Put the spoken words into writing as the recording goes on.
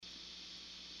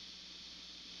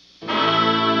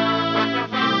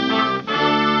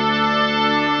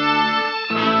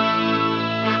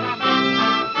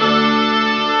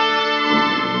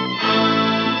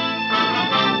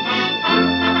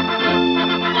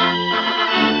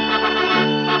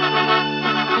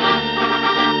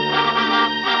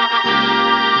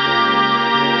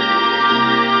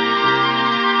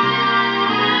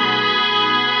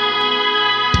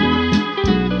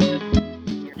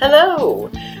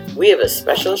We have a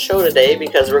special show today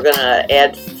because we're going to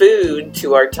add food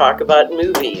to our talk about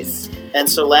movies. And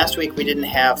so last week we didn't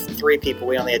have 3 people.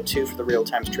 We only had 2 for the Real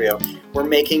Times Trio. We're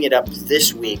making it up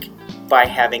this week by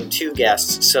having 2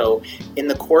 guests. So in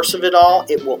the course of it all,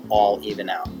 it will all even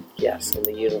out. Yes, in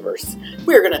the universe.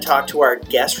 We're going to talk to our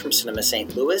guest from Cinema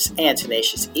St. Louis and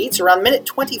Tenacious Eats. Around minute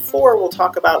 24, we'll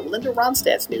talk about Linda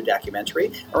Ronstadt's new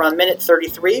documentary. Around minute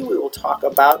 33, we will talk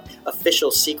about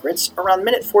Official Secrets. Around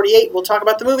minute 48, we'll talk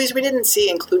about the movies we didn't see,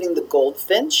 including The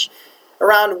Goldfinch.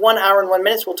 Around 1 hour and 1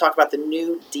 minute, we'll talk about the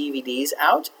new DVDs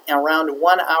out. And around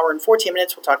 1 hour and 14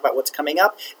 minutes, we'll talk about what's coming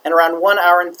up. And around 1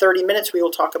 hour and 30 minutes, we will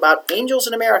talk about Angels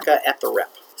in America at the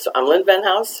Rep. So I'm Lynn Van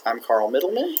House. I'm Carl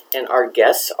Middleman. And our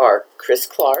guests are Chris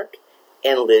Clark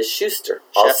and Liz Schuster,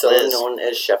 also known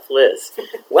as Chef Liz.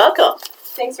 Welcome.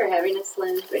 Thanks for having us,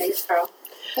 Lynn. Thanks, Carl.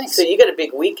 Thanks. So you got a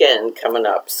big weekend coming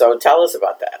up, so tell us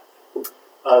about that.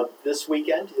 This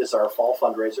weekend is our fall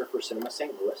fundraiser for Cinema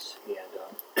St. Louis,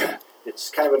 and it's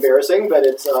kind of embarrassing, but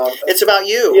it's about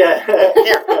you. Yeah.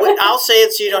 Here, I'll say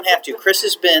it so you don't have to. Chris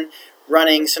has been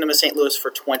running Cinema St. Louis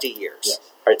for 20 years. Yes.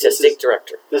 Artistic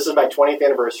director. This is my 20th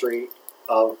anniversary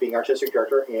of being artistic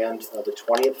director and the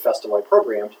 20th festival I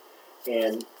programmed.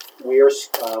 And we are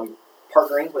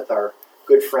partnering with our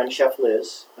good friend Chef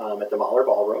Liz at the Mahler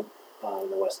Ballroom in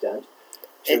the West End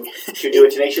to do a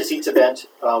Tenacious Eats event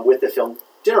with the film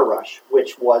Dinner Rush,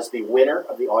 which was the winner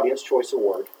of the Audience Choice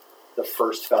Award, the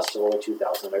first festival in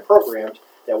 2000 I programmed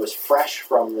that was fresh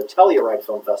from the Telluride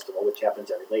Film Festival, which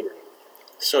happens every Labor Day.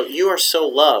 So you are so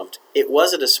loved. It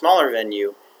was at a smaller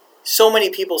venue. So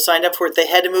many people signed up for it, they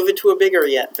had to move it to a bigger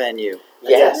venue.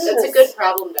 Yes. That's a good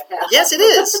problem to have. Yes, it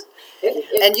is.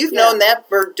 And you've known that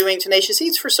for doing Tenacious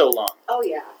Eats for so long. Oh,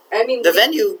 yeah. I mean,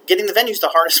 getting the venue's the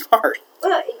hardest part.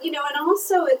 Well, and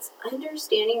also it's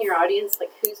understanding your audience,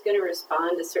 like who's going to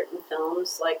respond to certain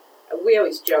films. Like, we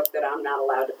always joke that I'm not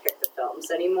allowed to pick the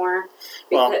films anymore.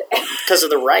 Because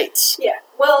of the rights. Yeah.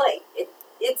 Well,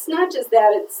 it's not just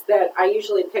that, it's that I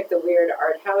usually pick the weird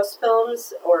art house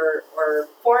films or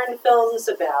foreign films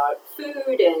about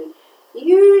food, and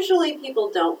usually people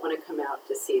don't want to come out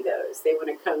to see those. They want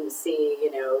to come see,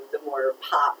 the more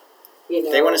pop,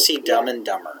 They want to see Dumb and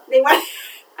Dumber.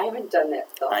 I haven't done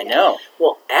that film I yet. know.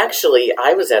 Well, actually,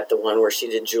 I was at the one where she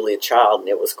did Julia Child, and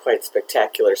it was quite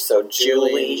spectacular. So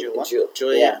Julia and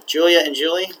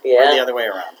Julie? Yeah. Or the other way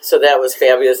around? So that was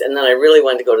fabulous. And then I really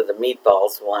wanted to go to the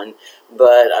Meatballs one,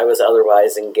 but I was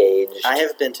otherwise engaged. I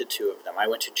have been to 2 of them. I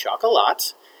went to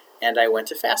Chocolat, and I went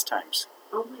to Fast Times.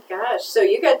 Oh my gosh. So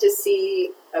you got to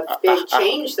see a big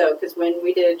change, though, because when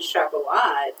we did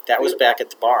Chocolat... That was back at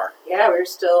the bar. Yeah, we were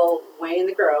still way in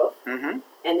the Grove. Mm-hmm.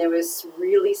 And it was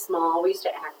really small. We used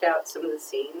to act out some of the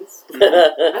scenes. And you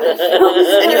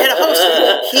had a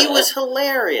host. He was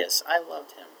hilarious. I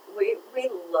loved him. We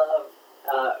loved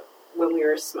when we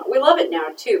were small. We love it now,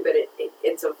 too, but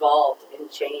it's evolved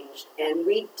and changed. And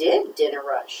we did Dinner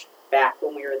Rush back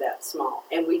when we were that small.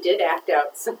 And we did act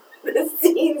out some of the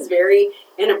scenes very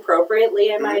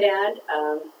inappropriately, I might add,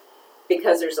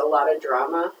 because there's a lot of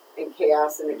drama and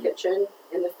chaos in the kitchen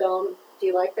in the film. Do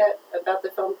you like that about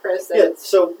the film, Chris? Yeah,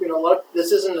 so,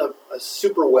 this isn't a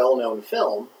super well-known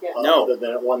film, other than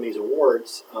it won these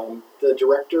awards. The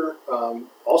director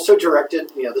also directed,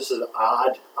 this is an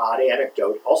odd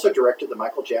anecdote, also directed the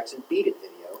Michael Jackson Beat It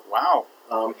video. Wow.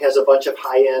 Has a bunch of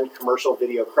high-end commercial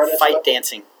video credits.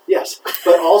 Dancing. Yes,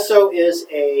 but also is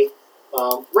a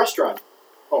restaurant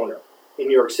owner in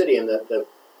New York City, and the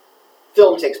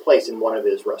film takes place in one of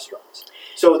his restaurants.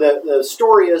 So the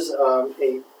story is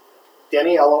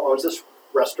Daniello owns this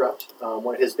restaurant.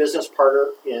 One of his business partner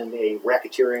in a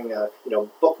racketeering,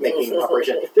 bookmaking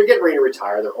operation. They're getting ready to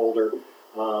retire. They're older.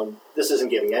 This isn't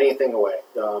giving anything away.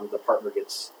 The partner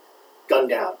gets gunned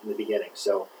down in the beginning.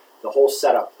 So the whole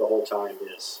setup the whole time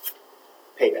is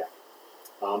payback.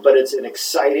 But it's an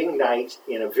exciting night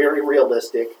in a very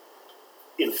realistic,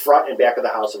 in front and back of the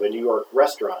house of a New York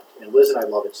restaurant. And Liz and I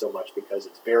love it so much because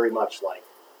it's very much like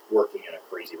working in a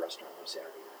crazy restaurant on a Saturday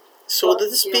night. So will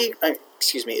this be,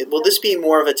 will this be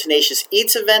more of a Tenacious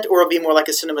Eats event, or will it be more like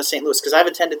a Cinema St. Louis? Because I've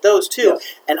attended those too,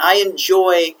 and I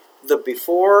enjoy the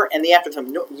before and the after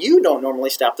film. No, you don't normally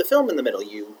stop the film in the middle.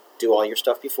 You do all your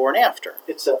stuff before and after.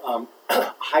 It's a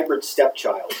hybrid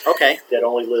stepchild. Okay. That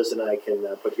only Liz and I can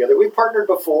put together. We've partnered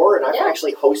before, and I've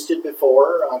actually hosted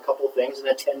before on a couple of things and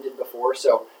attended before.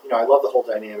 So, I love the whole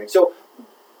dynamic. So,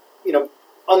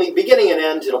 on the beginning and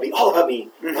end, it'll be all about me.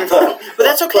 But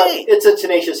that's okay. But it's a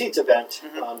Tenacious Eats event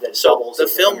that doubles. The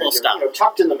film will stop.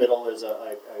 Tucked in the middle is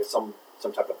some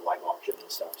type of live auction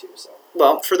and stuff too. So,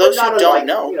 well, for those who don't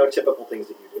know, typical things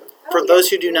that you do. For those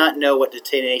who do not know what the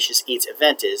Tenacious Eats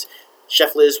event is,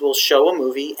 Chef Liz will show a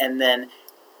movie, and then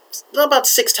about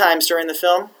 6 times during the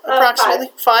film,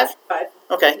 approximately 5. 5.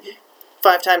 Okay,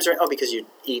 5 times during. Oh, because you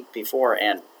eat before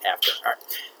and after. All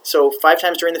right. So 5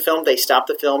 times during the film, they stop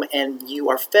the film, and you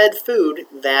are fed food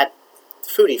that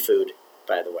foodie food.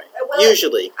 By the way,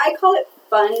 usually I call it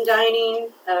fun dining.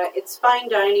 It's fine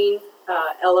dining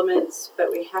elements,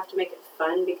 but we have to make it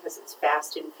fun because it's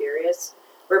fast and furious.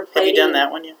 Have you done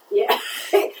that one yet? Yeah.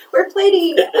 We're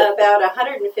plating about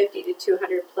 150 to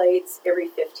 200 plates every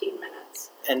 15 minutes.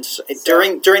 And so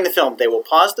during the film, they will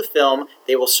pause the film,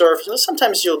 they will serve.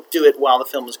 Sometimes you'll do it while the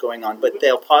film is going on, but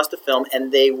they'll pause the film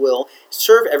and they will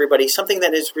serve everybody something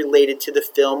that is related to the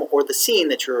film or the scene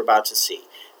that you're about to see.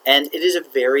 And it is a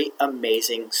very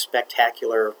amazing,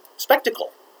 spectacular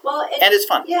spectacle. Well, and it's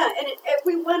fun. Yeah, and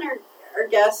we want our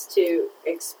guests to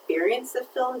experience the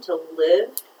film, to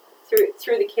live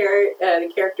through the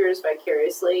characters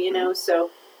vicariously, you know, so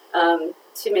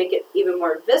to make it even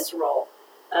more visceral.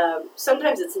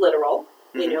 Sometimes it's literal,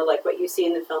 you know, like what you see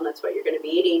in the film, that's what you're going to be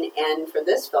eating. And for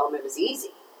this film, it was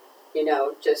easy, you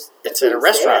know, just... It's at a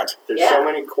restaurant. There's so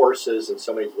many courses and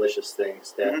so many delicious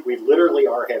things that we literally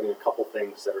are having a couple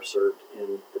things that are served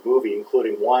in the movie,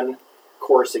 including one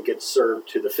course that gets served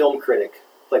to the film critic,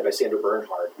 played by Sandra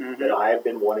Bernhard, that I have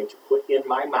been wanting to put in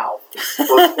my mouth for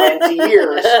 20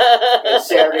 years, and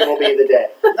Saturday will be the day.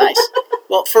 Nice.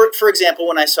 Well, for example,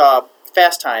 when I saw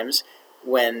Fast Times,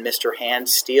 when Mr. Hand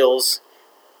steals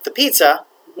the pizza,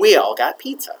 we all got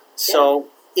pizza. So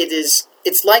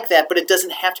it's like that, but it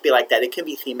doesn't have to be like that. It can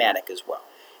be thematic as well.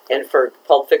 And for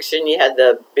Pulp Fiction, you had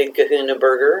the Big Kahuna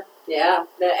Burger. Yeah.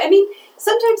 I mean,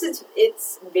 sometimes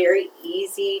it's very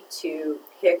easy to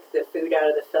pick the food out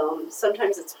of the film.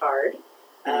 Sometimes it's hard.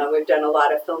 We've done a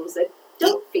lot of films that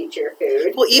don't feature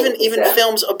food. Well, even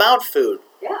films about food.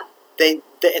 Yeah.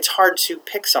 It's hard to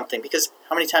pick something because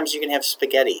how many times you can have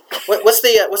spaghetti? What's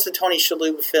the Tony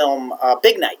Shalhoub film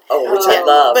Big Night? Oh, which I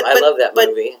love. I love that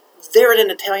movie. They're at an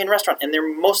Italian restaurant and they're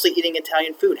mostly eating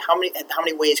Italian food. How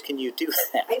many ways can you do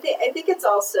that? I think it's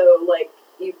also like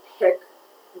you pick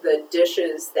the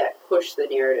dishes that push the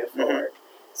narrative forward.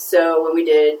 So when we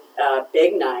did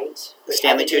Big Night,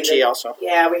 Stanley Tucci also.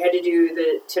 Yeah, we had to do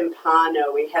the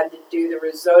timpano. We had to do the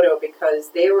risotto because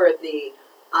they were the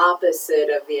opposite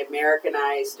of the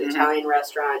Americanized Italian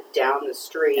restaurant down the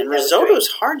street. And risotto's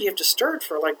hard. You have to stir it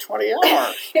for like 20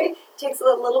 hours. It takes a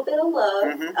little bit of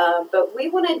love. But we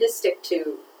wanted to stick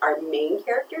to our main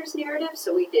character's narrative,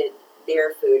 so we did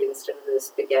their food instead of the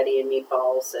spaghetti and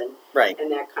meatballs and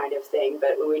that kind of thing.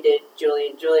 But when we did Julie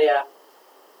and Julia,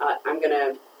 I'm going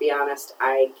to be honest,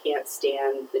 I can't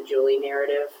stand the Julie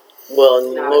narrative.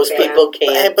 Well, most people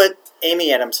can't. But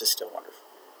Amy Adams is still wonderful.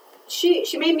 She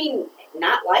made me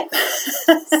not like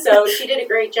her. So she did a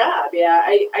great job. Yeah,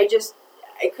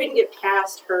 I couldn't get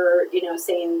past her, you know,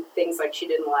 saying things like she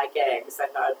didn't like eggs. I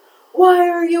thought, why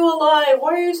are you alive?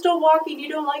 Why are you still walking? You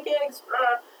don't like eggs.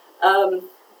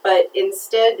 But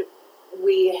instead,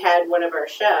 we had one of our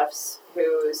chefs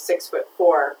who's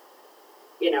 6'4",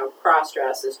 you know,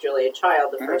 cross-dressed as Julia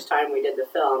Child the first time we did the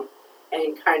film,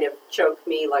 and kind of choked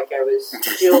me like I was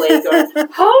Julie, going,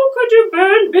 how could you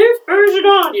burn beef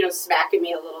bourguignon? You know, smacking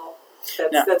me a little.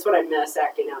 That's what I miss,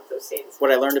 acting out those scenes.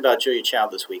 What I learned about Julia Child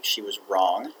this week, she was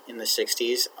wrong in the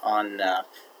 60s on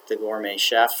The Gourmet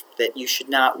Chef, that you should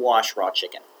not wash raw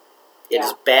chicken. It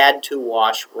is bad to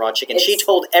wash raw chicken. She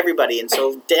told everybody, and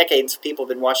so decades people have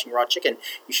been washing raw chicken.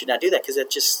 You should not do that because it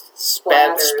just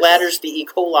splatters the E.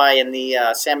 coli and the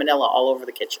salmonella all over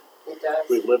the kitchen. It does.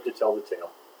 We've lived to tell the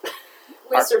tale.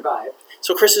 We survived.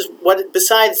 So, Chris,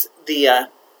 besides the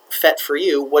Fete for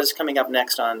you, what is coming up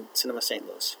next on Cinema St.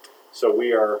 Louis? So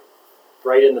we are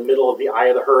right in the middle of the eye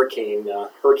of the hurricane,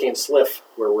 Hurricane Sliff,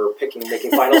 where we're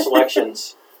making final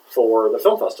selections for the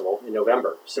film festival in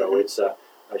November. So it's a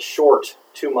short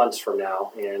 2 months from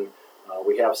now, and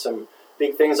we have some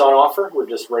big things on offer. We're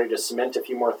just ready to cement a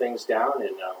few more things down,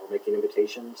 and we're making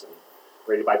invitations and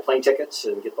ready to buy plane tickets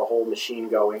and get the whole machine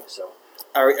going. So,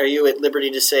 are you at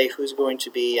liberty to say who's going to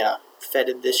be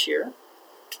feted this year?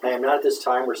 I am not at this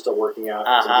time. We're still working out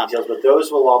some details, but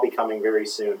those will all be coming very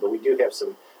soon. But we do have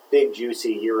some big,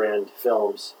 juicy year-end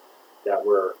films that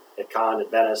were at Cannes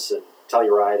and Venice and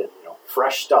Telluride, and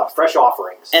fresh stuff, fresh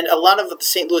offerings. And a lot of the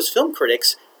St. Louis film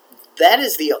critics,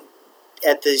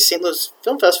 at the St. Louis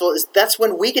Film Festival, that's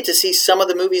when we get to see some of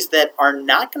the movies that are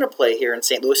not going to play here in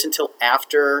St. Louis until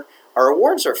after our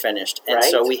awards are finished. And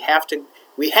so we have to.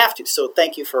 So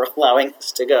thank you for allowing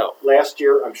us to go. Last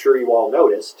year, I'm sure you all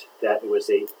noticed that it was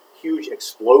a huge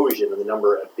explosion in the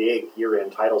number of big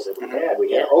year-end titles that we had.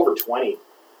 We had over 20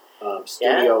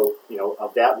 studio,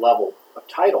 of that level of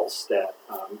titles that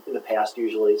in the past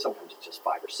usually sometimes it's just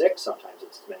 5 or 6, sometimes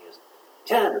it's as many as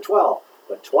 10 or 12,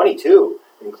 but 22,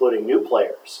 including new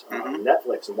players,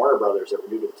 Netflix and Warner Brothers that were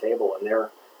new to the table, and they're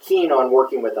keen on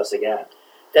working with us again.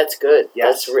 That's good.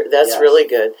 Yes. That's really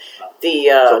good.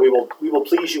 So we will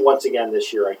please you once again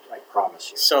this year, I promise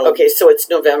you. So it's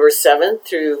November 7th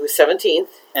through 17th.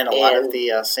 And a lot of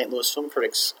the St. Louis film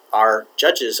critics are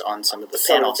judges on some of the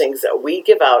Some panels. things that we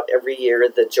give out every year,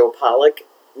 the Joe Pollack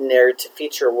Narrative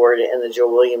Feature Award and the Joe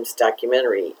Williams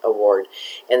Documentary Award.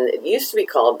 And it used to be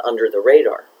called Under the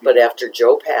Radar, but after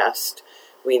Joe passed,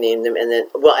 we named them, and then,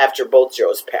 after both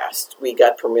Joes passed, we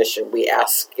got permission. We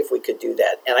asked if we could do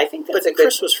that, and I think that's but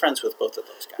Chris was friends with both of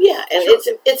those guys. Yeah, and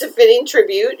it's a fitting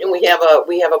tribute, and we have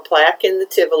a plaque in the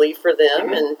Tivoli for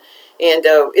them, and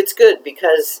it's good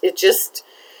because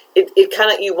it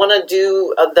kind of, you want to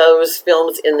do those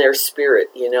films in their spirit,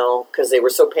 because they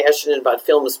were so passionate about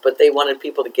films, but they wanted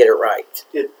people to get it right.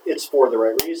 It's for the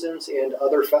right reasons, and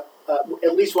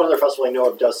at least one other festival I know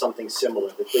of does something similar.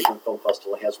 The Cleveland Film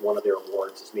Festival has one of their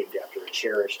awards is named after a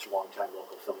cherished, longtime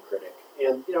local film critic.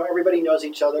 And, everybody knows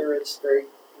each other. It's very,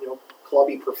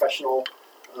 clubby, professional,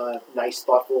 nice,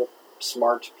 thoughtful,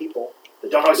 smart people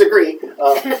that don't always agree.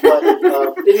 But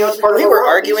it's part of we our were world.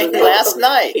 arguing last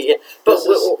night. Yeah, This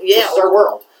is our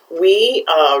world. We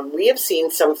have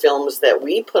seen some films that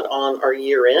we put on our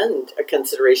year-end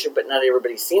consideration, but not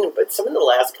everybody's seen them. But some in the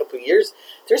last couple of years,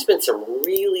 there's been some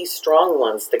really strong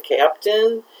ones. The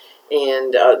Captain,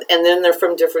 and then they're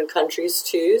from different countries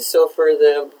too. So for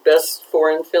the best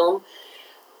foreign film,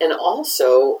 and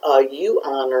also you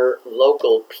honor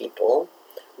local people,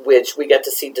 which we got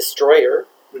to see Destroyer,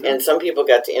 and some people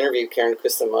got to interview Karen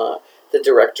Kusama, the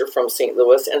director from St.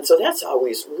 Louis, and so that's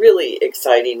always really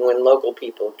exciting when local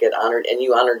people get honored. And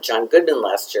you honored John Goodman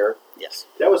last year. Yes,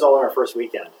 that was all in our first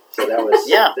weekend, so that was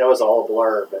that was all a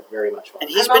blur, but very much fun. And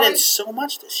he's been in so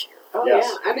much this year. Oh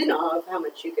yeah, I'm in awe of how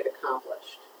much you get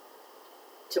accomplished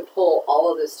to pull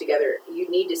all of this together. You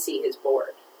need to see his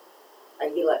board,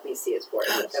 and he let me see his board.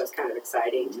 That was kind of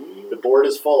exciting. The board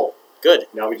is full. Good.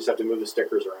 Now we just have to move the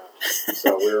stickers around,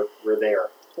 so we're there.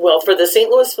 Well, for the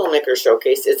St. Louis Filmmaker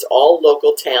Showcase, it's all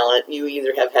local talent. You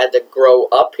either have had to grow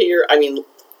up here,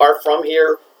 are from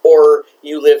here, or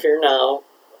you live here now.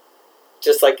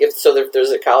 Just like if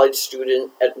there's a college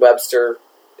student at Webster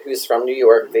who's from New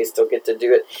York, they still get to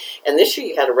do it. And this year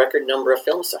you had a record number of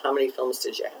films, so how many films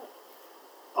did you have?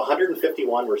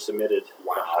 151 were submitted.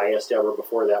 Wow. The highest ever.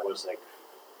 Before that was like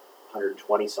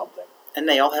 120-something. And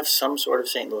they all have some sort of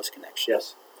St. Louis connection.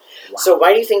 Yes. Wow. So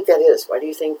why do you think that is? Why do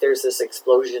you think there's this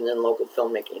explosion in local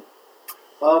filmmaking?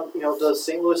 The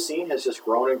St. Louis scene has just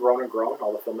grown and grown and grown.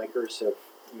 All the filmmakers have,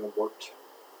 worked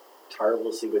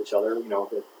tirelessly with each other.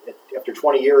 After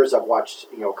 20 years, I've watched,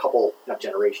 a couple, not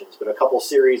generations, but a couple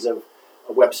series of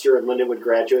Webster and Lindenwood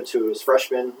graduates who was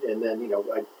freshmen, and then,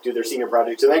 I do their senior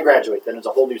projects and then graduate. Then it's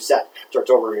a whole new set. Starts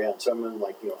over again. So I'm in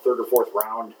third or fourth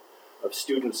round of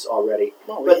students already.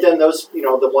 But then those,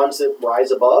 the ones that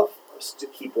rise above, to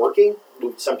keep working,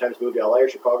 sometimes move to LA or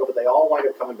Chicago, but they all wind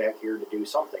up coming back here to do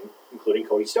something, including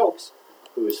Cody Stokes,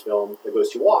 whose film, The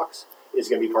Ghost Who Walks, is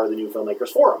going to be part of the New Filmmakers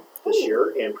Forum this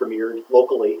year and premiered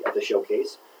locally at the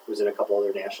Showcase. It was in a couple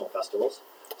other national festivals.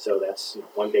 So that's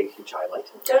one big, huge highlight.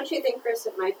 Don't you think, Chris,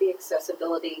 it might be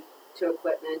accessibility to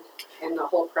equipment and the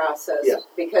whole process? Yeah.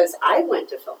 Because I went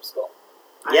to film school.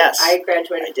 Yes. I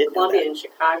graduated from Columbia in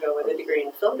Chicago with a degree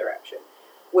in film direction.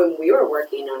 When we were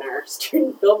working on our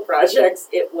student film projects,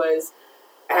 it was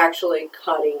actually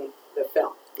cutting the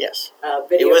film. Yes.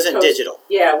 It wasn't digital.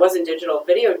 Yeah, it wasn't digital.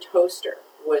 Video toaster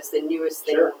was the newest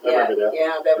thing. Sure, I remember that.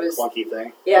 Yeah, that was clunky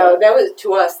thing. Yeah, that was,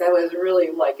 to us, that was really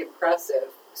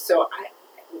impressive. So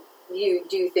do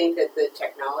you think that the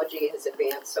technology has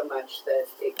advanced so much that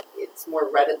it's more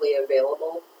readily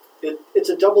available? It's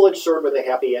a double-edged sword with a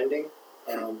happy ending.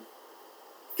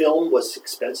 Film was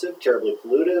expensive, terribly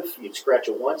pollutive. You'd scratch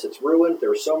it once, it's ruined. There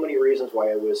are so many reasons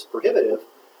why it was prohibitive.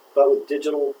 But with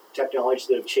digital technologies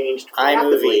that have changed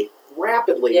rapidly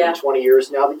in 20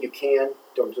 years, now that you can,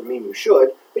 don't mean you should,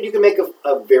 but you can make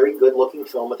a very good-looking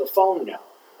film with a phone now.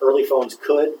 Early phones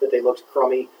could, but they looked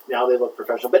crummy. Now they look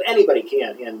professional. But anybody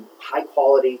can. And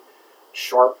high-quality,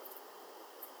 sharp,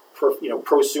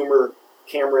 prosumer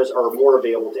cameras are more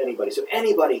available to anybody. So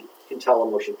anybody can tell a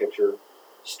motion picture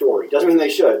story. Doesn't mean they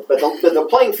should, but the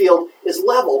playing field is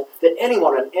leveled that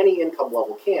anyone on any income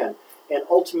level can. And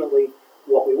ultimately,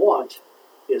 what we want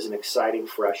is an exciting,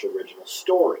 fresh, original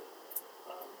story.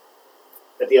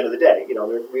 At the end of the day,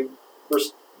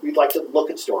 we'd like to look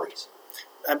at stories.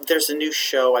 There's a new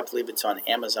show, I believe it's on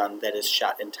Amazon, that is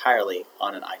shot entirely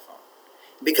on an iPhone.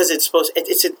 because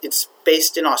it's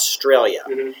based in Australia,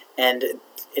 Mhm. and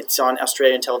it's on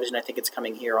Australian television. I think it's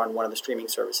coming here on one of the streaming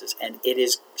services, and it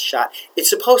is shot. It's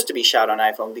supposed to be shot on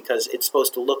iPhone because it's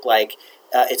supposed to look like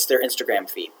it's their Instagram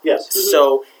feed. Yes.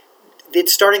 So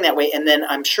it's starting that way, and then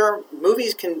I'm sure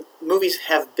movies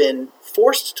have been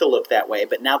forced to look that way,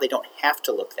 but now they don't have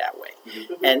to look that way.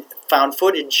 Mm-hmm. And found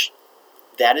footage,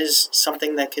 that is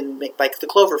something that can make, like the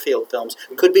Cloverfield films,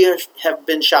 Mm-hmm. could have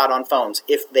been shot on phones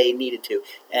if they needed to,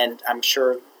 and I'm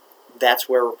sure that's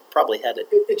where we're probably headed.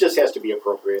 It just has to be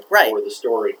appropriate Right. for the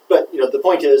story. But the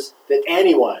point is that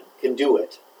anyone can do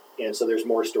it, and so there's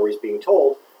more stories being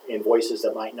told in voices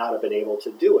that might not have been able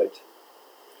to do it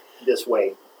this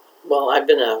way. Well, I've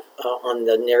been on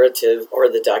the narrative or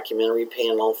the documentary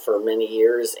panel for many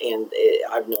years, and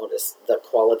I've noticed the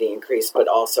quality increase. But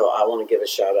also, I want to give a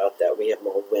shout out that we have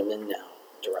more women now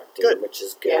directing, Good. which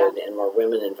is good, and more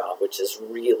women involved, which is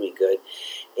really good.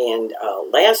 And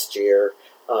last year,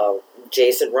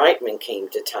 Jason Reitman came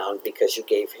to town because you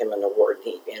gave him an award,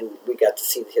 and we got to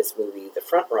see his movie, The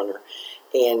Front Runner,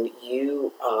 and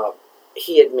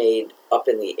he had made Up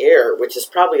in the Air, which is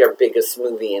probably our biggest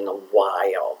movie in a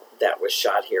while that was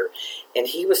shot here. And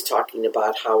he was talking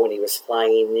about how when he was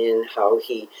flying in,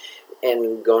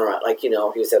 and going around,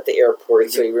 he was at the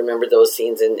airport, so he remembered those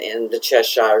scenes, and the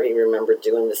Cheshire, he remembered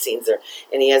doing the scenes there.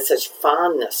 And he had such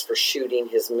fondness for shooting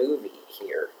his movie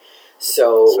here.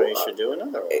 So you should do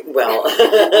another one. Well,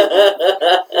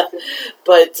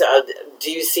 but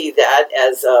do you see that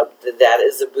as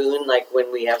a boon? Like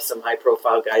when we have some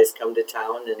high-profile guys come to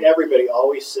town, and Everybody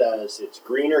always says it's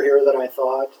greener here than I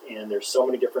thought, and there's so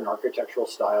many different architectural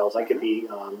styles. I could be,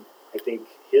 I think,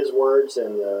 his words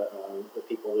and the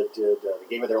people that did The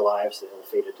Game of Their Lives, the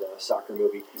ill-fated soccer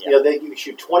movie. Yeah. You could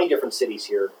shoot 20 different cities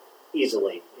here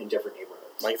easily in different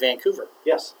neighborhoods. Like Vancouver.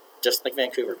 Yes. Just like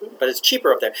Vancouver, but it's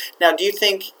cheaper up there. Now, do you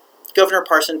think Governor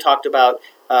Parson talked about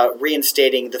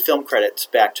reinstating the film credits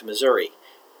back to Missouri?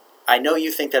 I know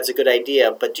you think that's a good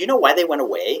idea, but do you know why they went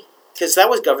away? Because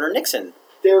that was Governor Nixon.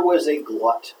 There was a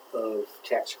glut of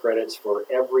tax credits for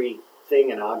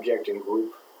everything and object and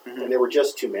group, Mhm. and there were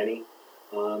just too many.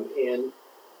 And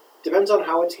depends on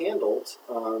how it's handled.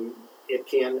 It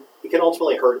can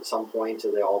ultimately hurt at some point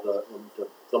to all the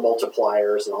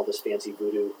multipliers and all this fancy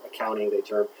voodoo accounting they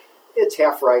term. It's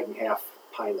half right and half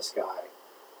pie in the sky.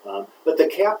 But the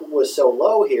cap was so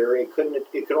low here, it could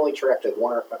only track like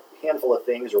a handful of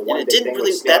things or one it big didn't thing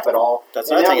really- would snap that- it all. That's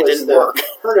And another thing, it was didn't the work.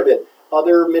 Heard of it.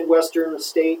 Other Midwestern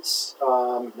states,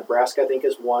 Nebraska I think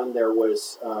is one. There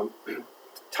was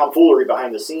tomfoolery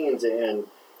behind the scenes, and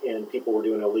people were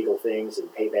doing illegal things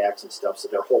and paybacks and stuff, so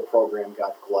their whole program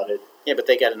got glutted. Yeah, but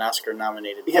they got an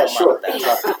Oscar-nominated Yeah, film out sure.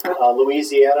 of that.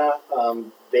 Louisiana,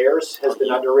 theirs has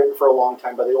been underwritten for a long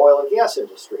time by the oil and gas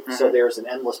industry. So Mhm. there's an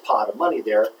endless pot of money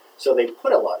there. So they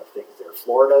put a lot of things there.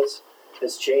 Florida's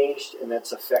has changed, and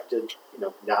that's affected,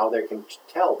 now they can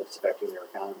tell that it's affecting their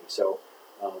economy. So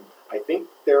I think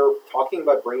they're talking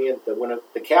about bringing it, when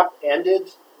the cap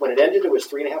ended, when it ended, it was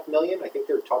 $3.5 million. I think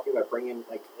they're talking about bringing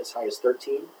like as high as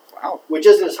 13, Wow. which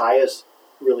isn't as high as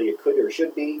really it could or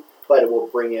should be, but it will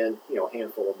bring in, a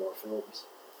handful of more films.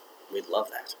 We'd love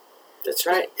that. that's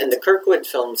right. And the Kirkwood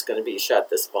film's going to be shot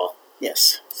this fall,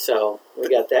 Yes. so we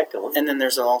got that going. And then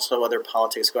there's also other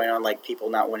politics going on, like people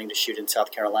not wanting to shoot in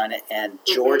South Carolina, and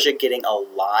Georgia getting a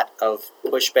lot of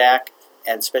pushback,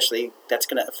 and especially that's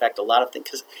going to affect a lot of things,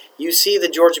 because you see the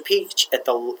Georgia peach at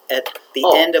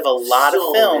the end of a lot of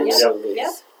so films, many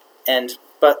movies. Yep.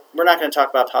 but we're not going to talk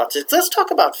about politics. Let's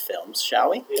talk about films, shall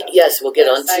we? Yeah. Yes, we'll get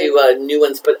on Yes, to new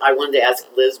ones, but I wanted to ask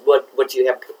Liz, what do you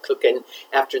have cooking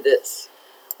after this?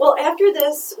 Well, after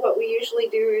this, what we usually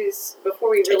do is,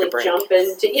 before we Take a really break. jump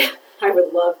into, I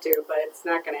would love to, but it's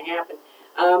not going to happen.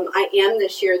 I am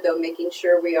this year, though, making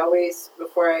sure we always,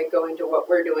 before I go into what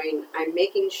we're doing, I'm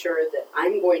making sure that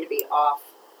I'm going to be off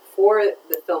for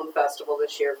the film festival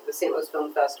this year, for the St. Louis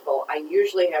Film Festival. I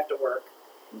usually have to work.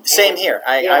 Same here.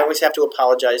 I Yeah. always have to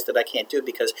apologize that I can't do it,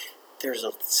 because there's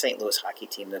a St. Louis hockey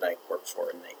team that I work for,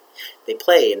 and they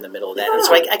play in the middle of that. And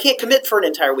so I can't commit for an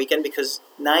entire weekend, because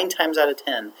 9 times out of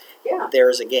 10, Yeah.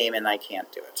 there's a game and I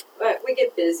can't do it. But we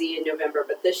get busy in November,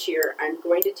 but this year I'm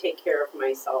going to take care of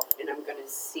myself, and I'm going to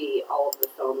see all of the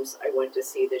films I went to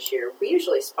see this year. We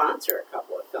usually sponsor a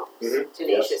couple of films. Mhm.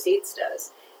 Tenacious Eats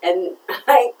does. And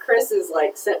Chris has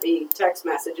sent me text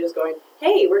messages going,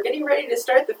 "Hey, we're getting ready to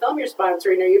start the film you're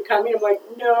sponsoring. Are you coming?" I'm like,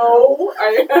 "No,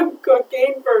 I am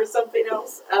cooking for something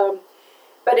else."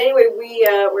 But anyway,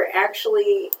 we're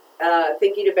actually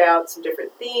thinking about some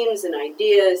different themes and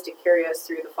ideas to carry us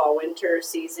through the fall-winter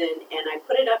season, and I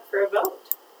put it up for a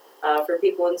vote. for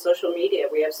people on social media.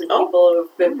 We have some Oh. people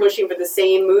who've been pushing for the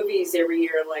same movies every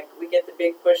year. Like we get the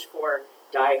big push for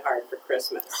Die Hard for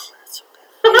Christmas. Oh, that's so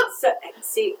good. And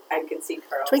so, I could see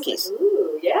Carl. Twinkies. Like,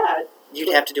 ooh, yeah.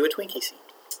 You'd have to do a Twinkie scene.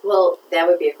 Well, that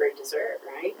would be a great dessert,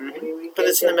 right? Mhm. I mean, we But could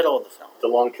it's in the do- middle of the film. The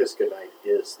Long Kiss Goodnight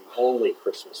is the only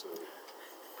Christmas movie.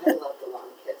 I love the Long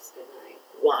Kiss Goodnight.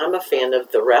 Well, I'm a fan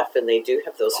of The Ref, and they do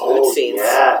have those food scenes.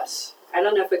 Yes. I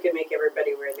don't know if we could make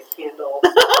everybody wear the candle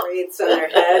wreaths on their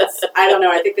heads. I don't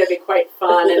know. I think that'd be quite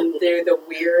fun, and do the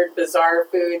weird, bizarre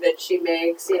food that she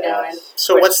makes. You know, and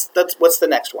So Which- what's the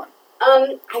next one?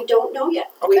 I don't know yet.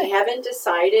 Okay. We haven't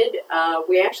decided.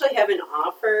 We actually have an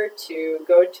offer to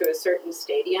go to a certain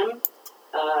stadium,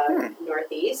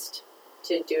 northeast,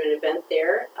 to do an event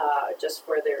there, just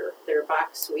for their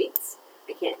box suites.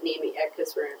 I can't name it yet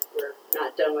because we're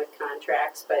not done with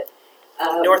contracts, but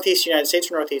Northeast United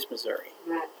States or Northeast Missouri?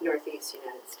 not northeast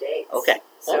United States. Okay.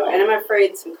 So, and I'm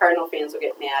afraid some Cardinal fans will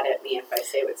get mad at me if I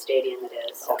say what stadium it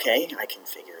is. So. Okay, I can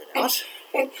figure it out.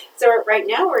 So right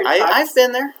now we're in talks. I've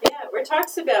been there. Yeah, we're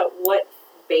talks about what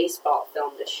baseball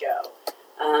film to show.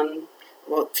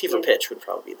 Well, Fever Yeah. Pitch would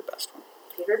probably be the best one.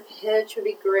 Fever Pitch would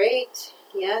be great.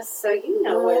 Yes, so you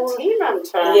know what team I'm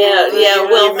talking Yeah, about. yeah. You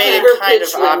Well, You made it Fever kind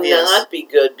Pitch of would obvious. not be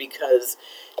good because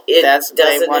it They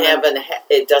doesn't wanna-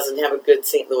 have a good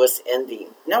St. Louis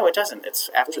ending. No, it doesn't. It's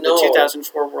after No. the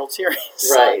 2004 World Series.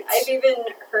 Right. I've even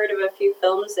heard of a few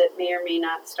films that may or may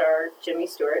not star Jimmy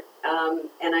Stewart.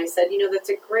 And I said, that's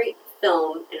a great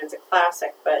film and it's a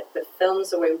classic, but the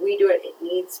films, the way we do it, it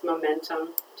needs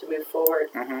momentum to move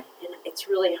forward. Mm-hmm. And it's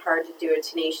really hard to do a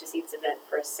Tenacious Eats event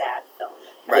for a sad film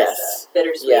that Right. has Yes. a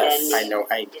bittersweet Yes. ending. I know.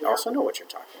 I You know. also know what you're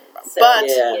talking about. So, But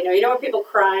Yeah. you don't want people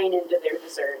crying into their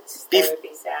desserts. That would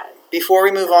be sad. before we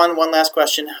move on, one last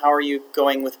question: how are you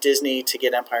going with Disney to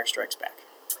get Empire Strikes Back?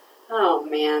 Oh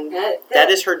man, That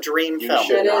is her dream You film.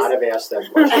 should That not is- have asked that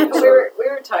question. we sir.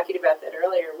 were talking about that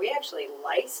earlier. We actually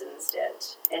licensed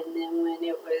it, and then when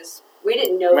it was, we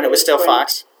didn't know When that it was still going-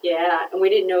 Fox. Yeah, and we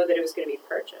didn't know that it was going to be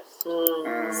purchased.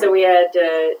 Mm. So we had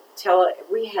to tell.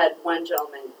 We had one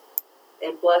gentleman,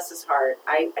 and bless his heart,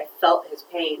 I felt his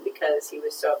pain because he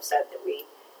was so upset that he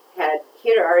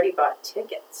had already bought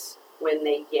tickets when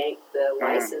they yanked the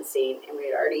licensing, and we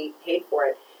had already paid for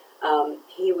it.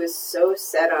 He was so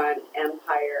set on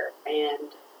Empire,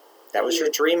 and That was your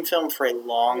dream film for a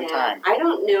long yeah, time. I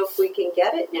don't know if we can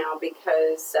get it now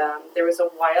because there was a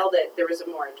while that there was a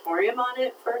moratorium on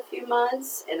it for a few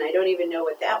months, and I don't even know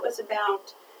what that was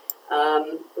about.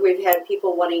 We've had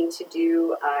people wanting to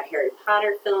do Harry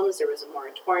Potter films. There was a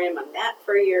moratorium on that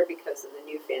for a year because of the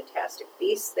new Fantastic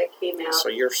Beasts that came out. So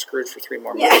you're screwed for 3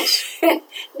 more Yeah. movies.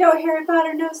 No Harry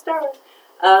Potter, no Star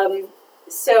Wars.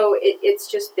 So it's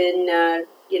just been,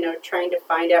 trying to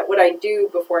find out what I do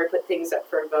before I put things up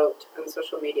for a vote on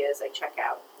social media is I check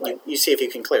out. You see if you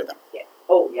can clear them,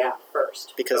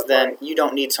 First. because before then you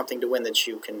don't need something to win that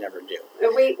you can never do.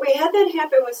 We had that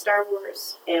happen with Star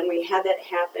Wars, and we had that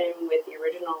happen with the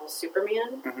original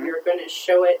Superman. Mhm. We were going to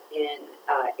show it in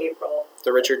April.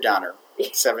 The Richard Donner,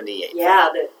 78. Yeah,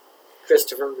 the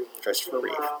Christopher Reeve. Christopher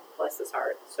Reeve. bless his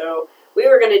heart. So we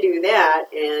were going to do that,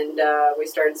 and we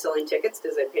started selling tickets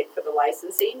because I paid for the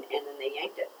licensing, and then they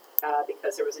yanked it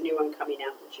because there was a new one coming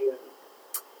out in June.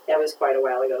 That was quite a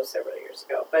while ago, several years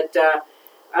ago. But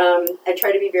I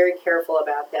try to be very careful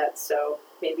about that, so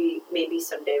maybe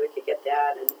someday we could get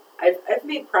that. And I've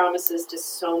made promises to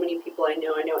so many people I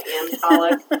know. I know Ann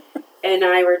Pollock and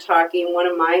I were talking. One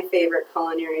of my favorite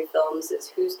culinary films is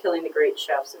Who's Killing the Great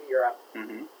Chefs of Europe.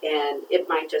 Mm-hmm. And it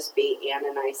might just be Ann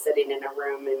and I sitting in a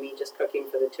room and me just cooking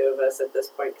for the two of us at this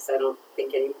point because I don't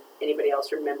think anybody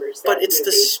else remembers that But it's the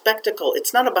movie. spectacle.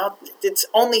 It's not about. It's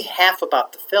only half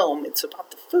about the film. It's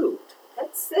about the food.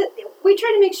 That's it. We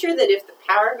try to make sure that if the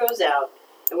power goes out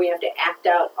and we have to act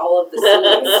out all of the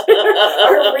scenes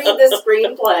or read the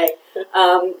screenplay,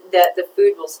 that the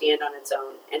food will stand on its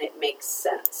own and it makes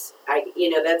sense.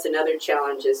 That's another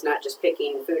challenge is not just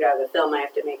picking food out of the film. I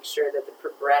have to make sure that the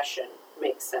progression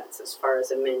makes sense as far as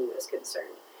a menu is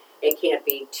concerned. It can't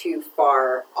be too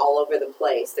far all over the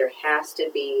place. There has to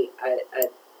be a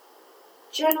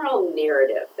general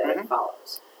narrative that it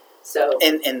follows. So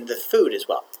And the food as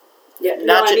well. yeah,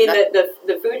 Not ju- not-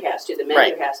 the food has to. The menu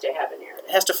Right. has to have a narrative.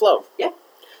 It has to flow.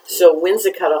 So when's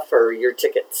the cutoff for your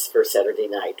tickets for Saturday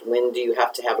night? When do you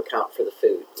have to have a count for the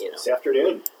food? This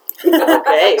afternoon.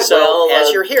 Okay. So well,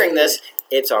 as you're hearing this,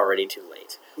 it's already too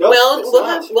late. Nope, well, it's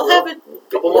we'll not. have it.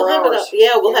 Couple We'll more have it hours. up.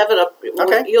 Yeah, we'll have it up.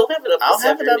 Okay. You'll have it up. I'll this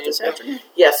have it up afternoon. this afternoon.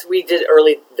 Yes, we did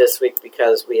early this week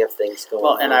because we have things going.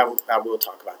 Well, and on. I will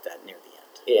talk about that near the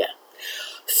end. Yeah.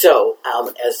 So,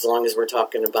 as long as we're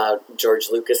talking about George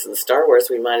Lucas and Star Wars,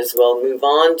 we might as well move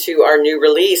on to our new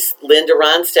release, Linda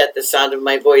Ronstadt, The Sound of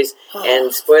My Voice.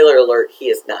 And spoiler alert, he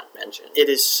is not mentioned. It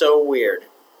is so weird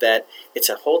that it's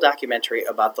a whole documentary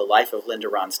about the life of Linda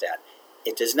Ronstadt.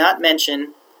 It does not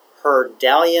mention her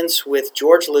dalliance with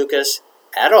George Lucas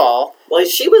at all. Well,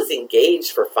 she was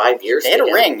engaged for 5 years. They had a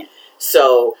ring.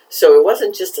 So it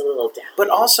wasn't just a little down. But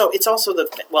also, it's also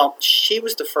she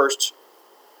was the first,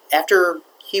 after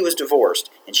he was divorced,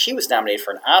 and she was nominated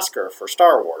for an Oscar for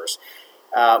Star Wars.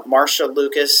 Marcia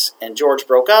Lucas and George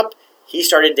broke up. He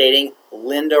started dating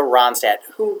Linda Ronstadt,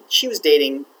 who she was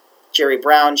dating Jerry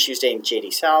Brown. She was dating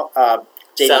J.D.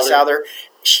 Souther.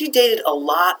 She dated a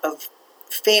lot of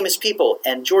famous people,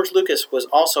 and George Lucas was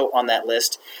also on that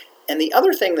list. And the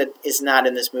other thing that is not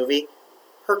in this movie,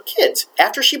 her kids.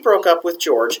 After she broke up with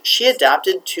George, she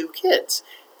adopted 2 kids.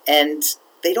 And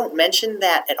they don't mention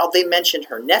that at all. They mentioned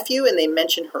her nephew and they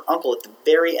mentioned her uncle at the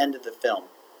very end of the film.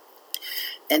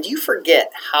 And you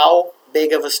forget how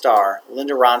big of a star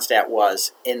Linda Ronstadt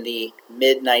was in the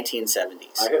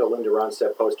mid-1970s. I had a Linda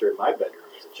Ronstadt poster in my bedroom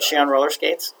as a child. Was she on roller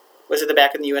skates? Was it the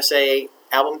Back in the USA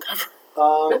album cover?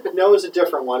 No, it was a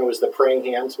different one. It was the Praying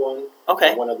Hands one.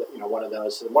 Okay. One of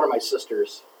those. And one of my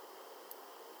sisters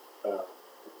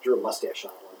drew a mustache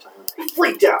on it one time. I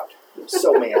freaked out. I was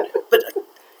so mad. But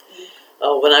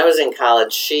when I was in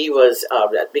college, she was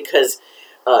because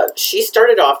she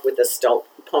started off with the Stone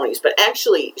Ponies, but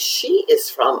actually she is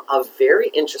from a very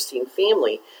interesting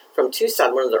family from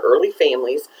Tucson, one of the early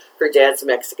families. Her dad's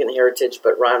Mexican heritage,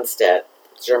 but Ronstadt,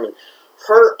 German.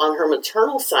 On her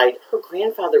maternal side, her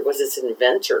grandfather was this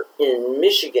inventor in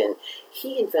Michigan.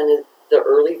 He invented the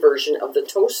early version of the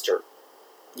toaster.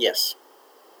 yes.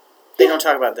 They don't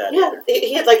talk about that either.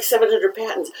 He had like 700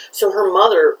 patents. So her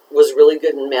mother was really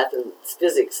good in math and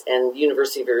physics, and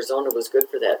University of Arizona was good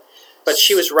for that. But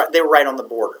she was right, they were right on the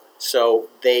border. So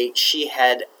she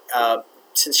had,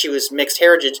 since she was mixed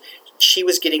heritage, she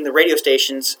was getting the radio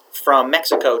stations from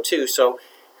Mexico too. So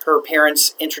her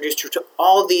parents introduced her to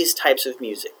all these types of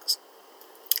music.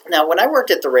 Now, when I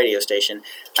worked at the radio station,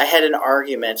 I had an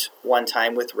argument one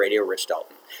time with Radio Rich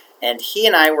Dalton. And he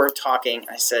and I were talking,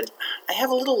 I said, I have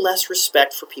a little less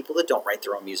respect for people that don't write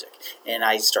their own music. And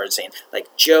I started saying, like,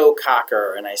 Joe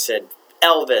Cocker, and I said,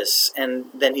 Elvis. And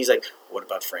then he's like, what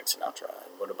about Frank Sinatra?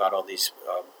 What about all these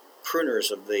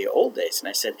crooners of the old days? And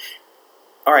I said,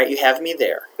 all right, you have me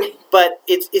there. But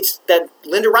it's that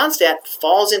Linda Ronstadt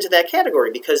falls into that category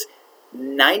because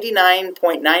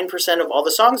 99.9% of all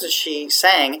the songs that she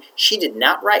sang, she did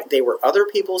not write. They were other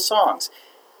people's songs.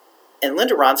 And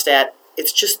Linda Ronstadt,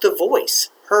 it's just the voice.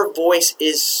 Her voice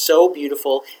is so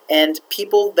beautiful, and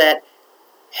people that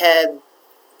had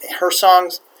their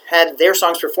songs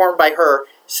performed by her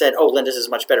said, oh, Linda's is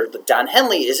much better. Don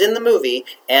Henley is in the movie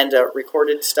and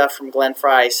recorded stuff from Glenn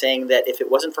Frey saying that if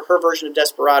it wasn't for her version of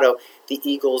Desperado, the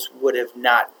Eagles would have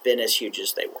not been as huge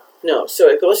as they were. No, so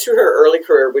it goes through her early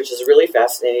career, which is really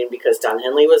fascinating because Don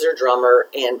Henley was her drummer,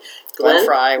 and Glenn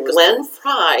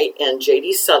Frey and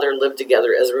J.D. Souther lived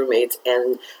together as roommates,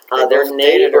 and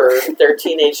their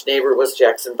teenage neighbor was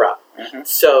Jackson Browne. Mm-hmm.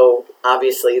 So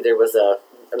obviously there was a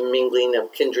mingling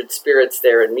of kindred spirits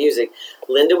there in music.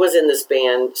 Linda was in this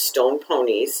band, Stone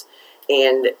Ponies,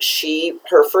 and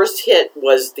her first hit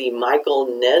was the Michael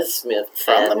Nesmith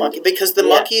from the Monkees, because the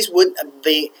Monkees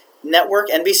the network,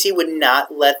 NBC, would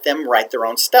not let them write their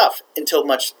own stuff until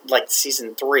much like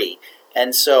season 3.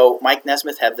 And so Mike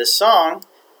Nesmith had this song,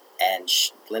 and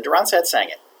Linda Ronstadt sang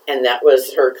it. And that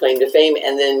was her claim to fame.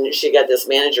 And then she got this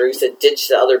manager who said, ditch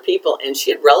the other people. And she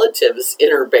had relatives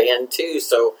in her band, too,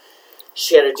 so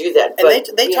she had to do that. And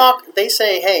they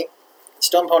say, hey,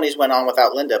 Stone Ponies went on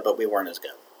without Linda, but we weren't as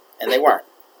good. And they weren't.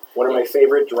 One of my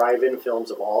favorite drive-in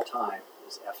films of all time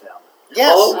is FM.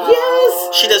 Yes. Oh,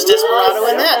 yes. She does Desperado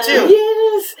in that too.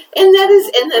 Yes. And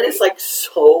that is like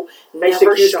so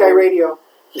never shown. Sky Radio.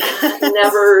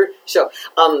 Never show.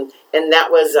 And that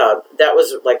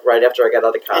was like right after I got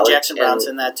out of college. And Jackson Browne's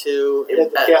in that too.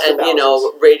 And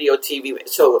radio, TV.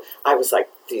 So I was like,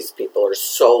 these people are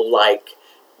so like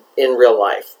in real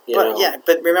life.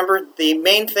 But remember, the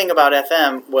main thing about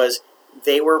FM was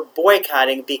they were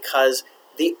boycotting because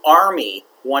the Army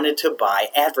wanted to buy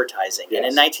advertising. Yes. And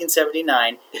in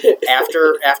 1979,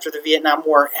 after the Vietnam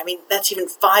War, I mean, that's even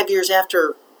 5 years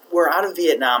after we're out of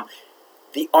Vietnam,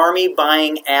 the Army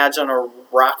buying ads on a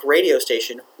rock radio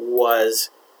station was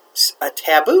a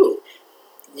taboo.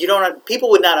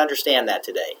 People would not understand that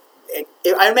today.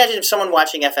 I imagine if someone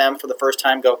watching FM for the first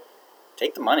time go,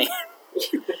 take the money.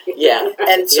 Yeah.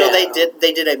 And so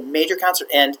they did a major concert,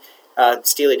 and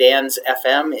Steely Dan's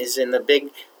FM is in the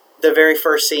big the very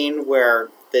first scene where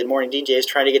the morning DJ is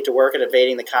trying to get to work and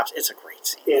evading the cops. It's a great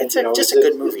scene. And, it's just a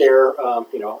good movie. They're,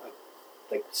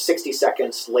 like 60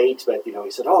 seconds late, but, he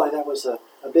said, that was a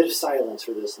bit of silence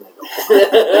for this. And they go,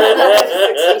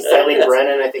 Sally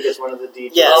Brennan, I think, is one of the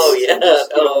DJs. Yes. Oh, yeah.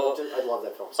 I love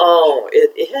that film so much.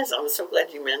 It is. I'm so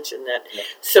glad you mentioned that. Yeah.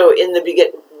 So in the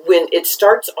beginning, when it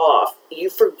starts off, you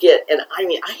forget, and I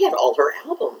mean, I had all her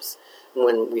albums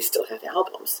when we still had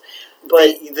albums.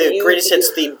 But the greatest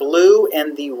hits, the blue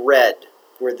and the red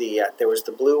were there was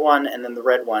the blue one and then the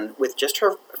red one with just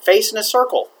her face in a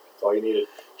circle. That's all you needed.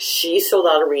 She sold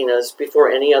out arenas before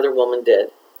any other woman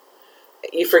did.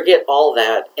 You forget all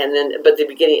that, but the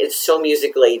beginning, it's so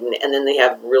music laden, and then they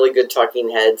have really good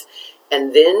talking heads,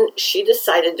 and then she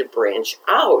decided to branch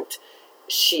out.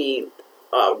 She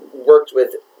worked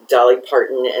with Dolly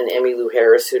Parton and Emmylou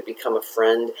Harris, who had become a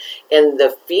friend, and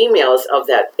the females of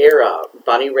that era,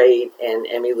 Bonnie Raitt and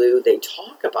Emmylou, they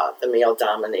talk about the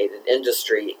male-dominated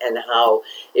industry and how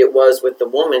it was with the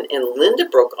woman, and Linda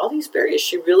broke all these barriers.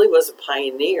 She really was a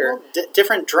pioneer. Well,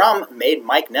 different drum made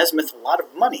Mike Nesmith a lot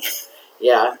of money.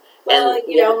 Yeah. Well,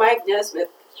 Mike Nesmith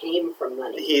came from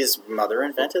money. His mother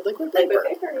invented liquid paper.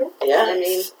 Yeah. I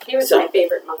mean, he was my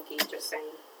favorite monkey, just saying.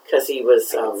 Because he was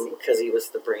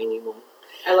the brainy one.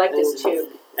 I liked his tube.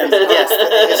 And, yes,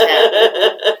 his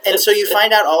hat. And so you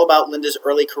find out all about Linda's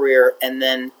early career, and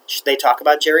then they talk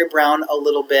about Jerry Brown a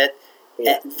little bit,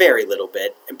 very little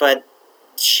bit, but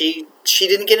she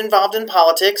didn't get involved in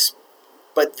politics,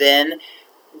 but then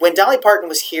when Dolly Parton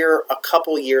was here a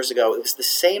couple years ago, it was the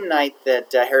same night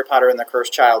that Harry Potter and the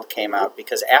Cursed Child came out,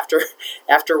 because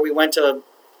after we went to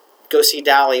go see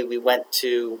Dolly, we went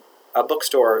to a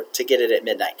bookstore to get it at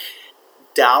midnight.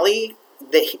 Dolly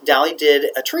did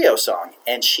a trio song,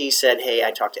 and she said, hey,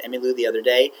 I talked to Emmylou the other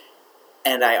day,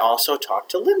 and I also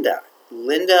talked to Linda.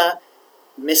 Linda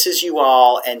misses you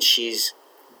all, and she's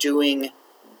doing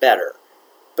better.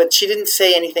 But she didn't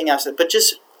say anything else. But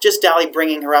just Dolly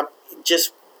bringing her up,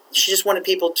 she just wanted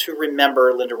people to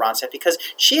remember Linda Ronstadt, because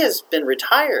she has been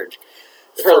retired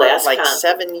for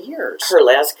 7 years. Her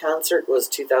last concert was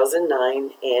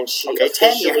 2009, and she officially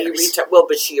 10 years.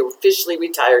 But she officially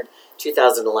retired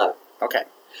 2011. Okay.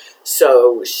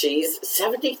 So she's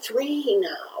 73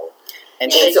 now.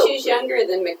 And she's younger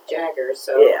than Mick Jagger,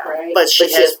 so, right? But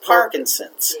she has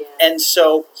Parkinson's. Yeah. And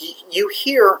so you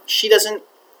hear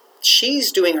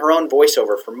she's doing her own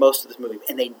voiceover for most of this movie,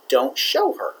 and they don't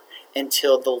show her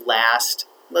until the last,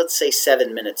 let's say,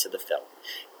 7 minutes of the film.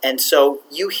 And so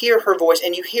you hear her voice,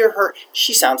 and you hear her,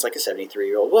 she sounds like a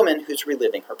 73-year-old woman who's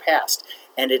reliving her past.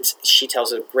 And she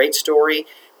tells a great story.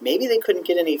 Maybe they couldn't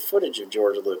get any footage of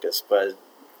George Lucas,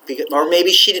 or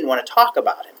maybe she didn't want to talk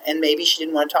about him, and maybe she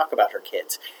didn't want to talk about her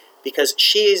kids, because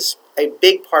she's a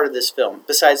big part of this film,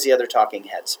 besides the other talking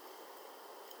heads.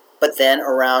 But then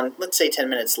around, let's say 10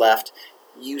 minutes left,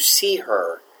 you see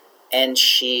her, and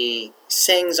she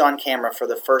sings on camera for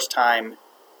the first time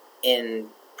in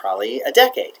probably a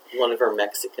decade. One of her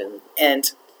Mexican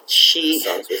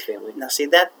songs with family. Now, see,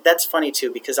 that's funny,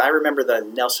 too, because I remember the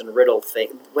Nelson Riddle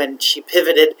thing, when she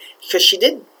pivoted, because she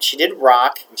did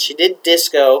rock, she did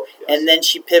disco, and then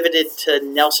she pivoted to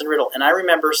Nelson Riddle. And I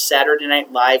remember Saturday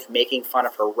Night Live making fun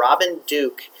of her. Robin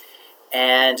Duke,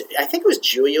 and I think it was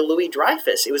Julia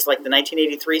Louis-Dreyfus. It was like the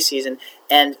 1983 season,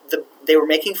 and they were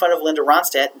making fun of Linda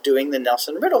Ronstadt doing the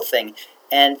Nelson Riddle thing.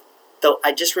 And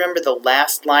I just remember the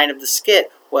last line of the skit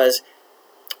was,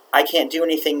 I can't do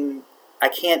anything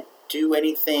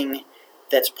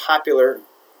that's popular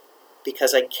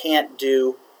because I can't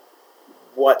do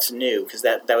what's new, because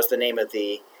that was the name of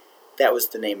the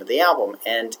album,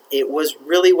 and it was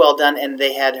really well done. And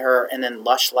they had her, and then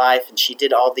Lush Life, and she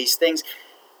did all these things,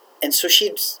 and so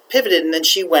she pivoted, and then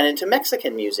she went into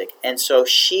Mexican music, and so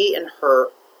she and her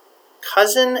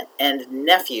cousin and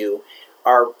nephew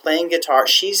are playing guitar.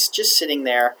 She's just sitting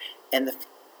there, and the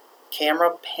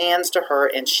camera pans to her,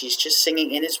 and she's just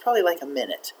singing, and it's probably like a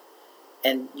minute.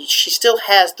 And she still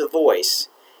has the voice,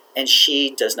 and she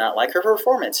does not like her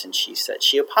performance, and she said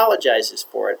she apologizes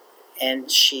for it, and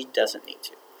she doesn't need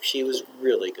to. She was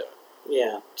really good.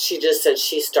 Yeah, she just said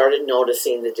she started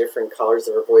noticing the different colors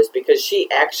of her voice, because she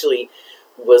actually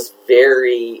was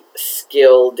very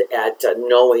skilled at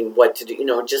knowing what to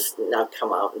do, just not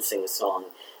come out and sing a song.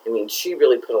 I mean, she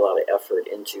really put a lot of effort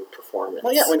into performance.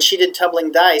 Well, yeah, when she did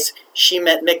Tumbling Dice, she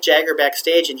met Mick Jagger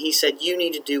backstage, and he said, you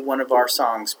need to do one of our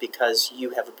songs because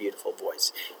you have a beautiful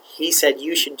voice. He said,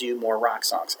 you should do more rock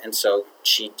songs. And so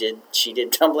she did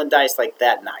Tumbling Dice like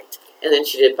that night. And then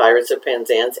she did Pirates of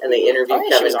Penzance, and they interviewed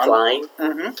Kevin Kline.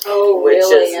 Mm-hmm. Oh, which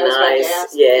really? is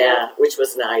nice. Yeah, which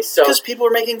was nice. Because people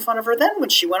were making fun of her then when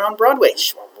she went on Broadway.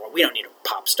 we don't need a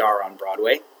pop star on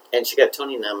Broadway. And she got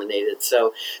Tony nominated.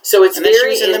 So it's And then she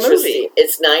very was in the interesting. movie.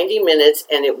 It's 90 minutes,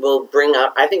 and it will bring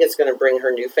up. I think it's going to bring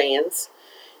her new fans.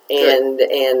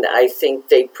 And I think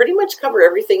they pretty much cover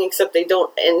everything except they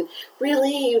don't. And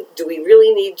really, do we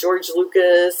really need George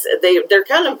Lucas? They're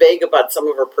kind of vague about some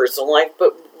of her personal life,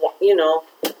 but you know.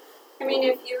 I mean,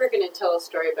 if you were going to tell a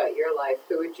story about your life,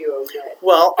 who would you omit?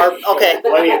 Well,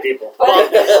 Plenty of people.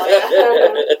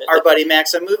 our buddy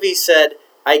Max on Movies said,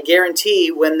 I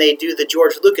guarantee when they do the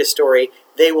George Lucas story,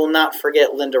 they will not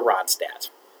forget Linda Ronstadt.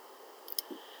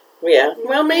 Yeah,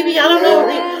 well, maybe, I don't know.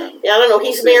 I don't know.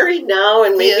 He's married now,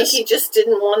 and maybe he just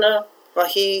didn't want to. Well,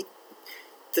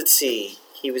 let's see.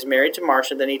 He was married to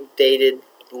Marcia, then he dated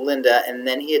Linda, and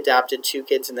then he adopted 2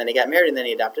 kids, and then he got married, and then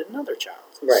he adopted another child.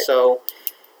 Right. So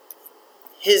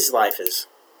his life is,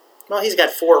 well, he's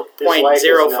got His life is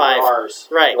not 4.05. ours.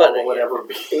 Right. What will it ever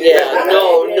be? Yeah,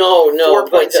 no.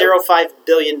 $4.05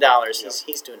 billion.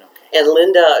 He's doing okay. And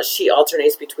Linda, she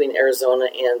alternates between Arizona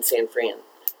and San Fran.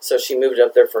 So she moved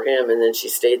up there for him, and then she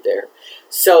stayed there.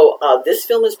 So this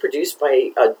film is produced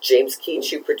by James Keach,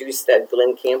 who produced that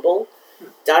Glenn Campbell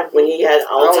doc when he had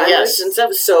Alzheimer's and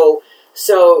stuff. So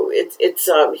it's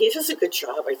he does a good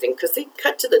job, I think, because they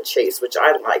cut to the chase, which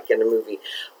I like in a movie.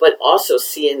 But also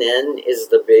CNN is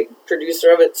the big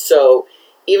producer of it. So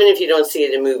even if you don't see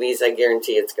it in movies, I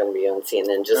guarantee it's going to be on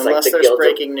CNN. Just Unless like the there's Guild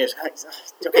breaking news.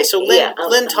 Okay, so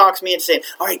Lynn talks me into saying,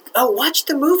 all right, watch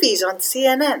the movies on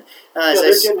CNN. They're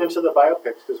getting into the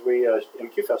biopics because we, in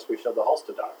QFest, we showed the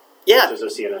Halstead doc. Yeah. Which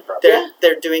is a CNN property.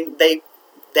 They're doing,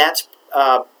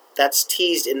 that's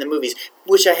teased in the movies,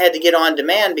 which I had to get on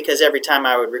demand because every time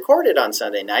I would record it on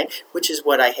Sunday night, which is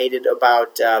what I hated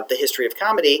about the history of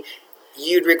comedy,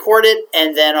 you'd record it,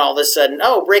 and then all of a sudden,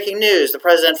 breaking news, the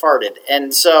president farted.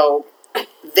 And so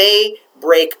they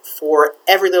break for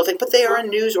every little thing, but they are a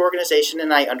news organization,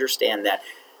 and I understand that.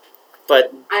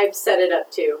 But I've set it up,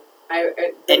 too. And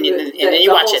then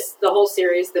you watch it. The whole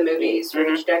series, the movies for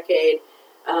Mm-hmm. each decade.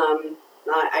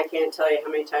 I can't tell you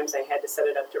how many times I had to set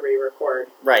it up to re-record.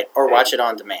 Right, or watch it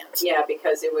on demand. Yeah,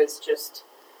 because it was just,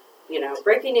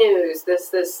 breaking news,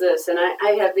 this. And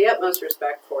I have the utmost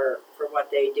respect for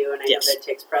what they do, and I know that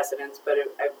takes precedence, but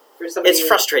for somebody... It's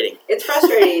frustrating. It's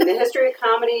frustrating. The history of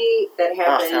comedy that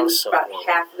happened that was so about cool.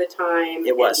 half of the time.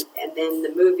 It was. And then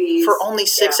the movies. For only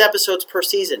 6 episodes per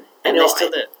season. And they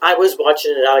still did it. I was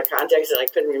watching it out of context, and I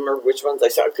couldn't remember which ones I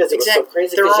saw because it was so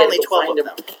crazy. There were you only had to 12 find of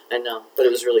them. I know, but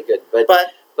it was really good.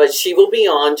 But she will be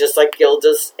on, just like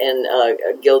Gilda's and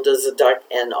Gilda's a Duck,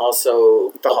 and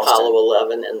also The Apollo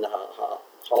 11 and the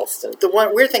Halston. The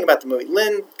one weird thing about the movie,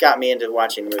 Lynn got me into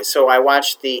watching the movie. So I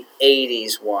watched the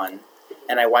 80s one,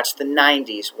 and I watched the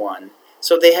 90s one.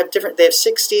 So they have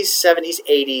 60s, 70s,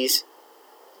 80s,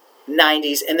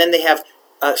 90s, and then they have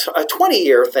a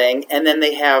 20-year thing, and then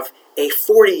they have a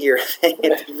 40-year thing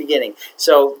at the beginning.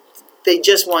 So they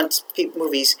just want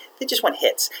movies, they just want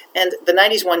hits. And the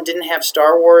 90s one didn't have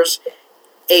Star Wars,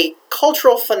 a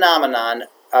cultural phenomenon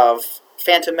of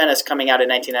Phantom Menace coming out in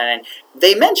 1999.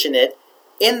 They mention it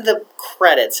in the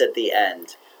credits at the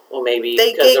end. Well, maybe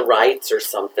because of rights or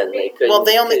something. They couldn't. Well,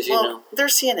 they're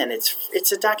CNN.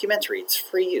 It's a documentary. It's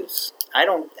free use. I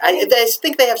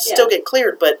think they have to still get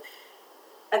cleared, but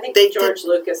I think George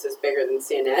Lucas is bigger than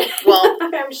CNN. Well,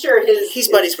 I'm sure he's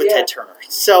buddies with Ted Turner.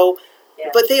 So, yeah.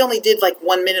 But they only did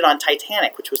 1 minute on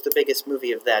Titanic, which was the biggest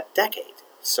movie of that decade.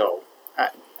 So, I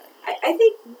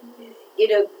think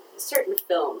certain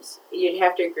films, you'd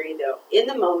have to agree, though, in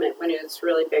the moment when it's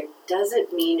really big,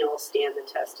 doesn't mean it'll stand the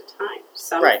test of time.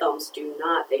 Some films do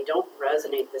not. They don't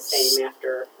resonate the same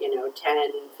after,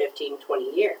 10, 15,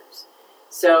 20 years.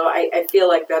 So I feel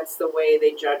like that's the way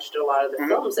they judged a lot of the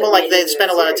films. Well, they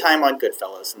spent a lot of time on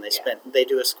Goodfellas, and they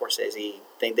do a Scorsese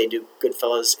thing. They do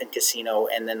Goodfellas and Casino,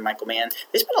 and then Michael Mann.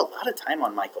 They spent a lot of time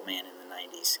on Michael Mann in the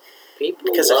 90s.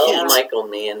 People love Michael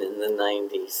Mann in the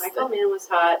 90s. Michael Mann was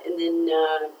hot, and then,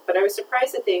 but I was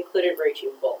surprised that they included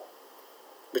Raging Bull.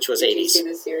 Which was 80s. Did you see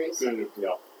the series?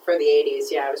 No. For the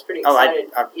 80s, yeah, I was pretty excited.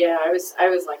 I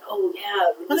was like, oh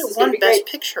yeah, this is going to be Best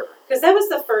Picture. Because that was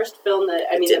the first film that,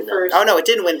 Oh no, it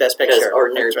didn't win Best Picture. Because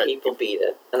Ordinary People beat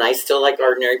it. And I still like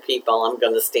Ordinary People. I'm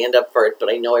going to stand up for it, but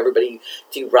I know everybody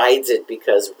derides it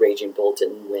because Raging Bull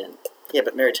didn't win. Yeah,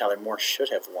 but Mary Tyler Moore should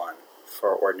have won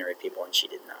for Ordinary People, and she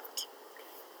did not.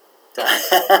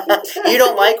 You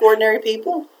don't like Ordinary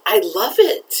People? I love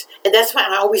it. And that's why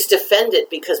I always defend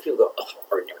it, because people go, oh,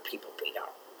 Ordinary People beat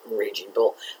out Raging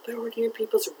Bull. But Ordinary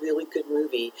People's a really good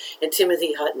movie, and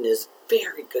Timothy Hutton is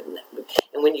very good in that movie.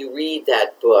 And when you read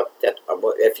that book,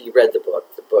 if you read the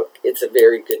book, it's a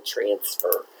very good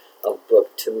transfer of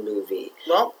book to movie,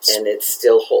 Well, and it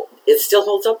still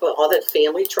holds up. All that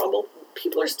family trouble,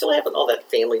 people are still having all that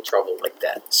family trouble like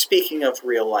that. speaking of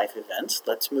real life events,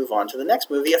 let's move on to the next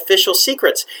movie, Official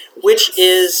Secrets, which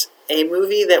is a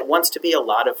movie that wants to be a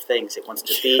lot of things. It wants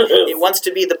to be it wants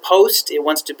to be The Post. It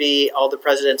wants to be All the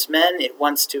President's Men. It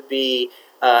wants to be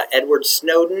Edward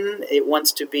Snowden. It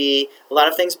wants to be a lot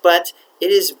of things, but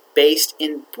it is based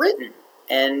in Britain,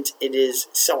 and it is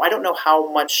so. I don't know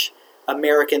how much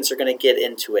Americans are going to get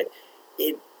into it.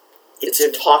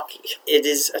 It's talky.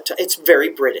 It's very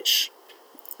British.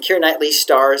 Keira Knightley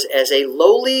stars as a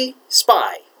lowly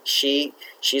spy. She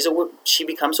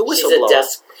becomes a whistleblower. She's a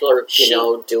desk clerk,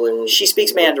 doing. She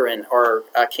speaks Mandarin or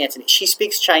Cantonese. She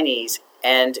speaks Chinese,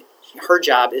 and her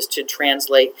job is to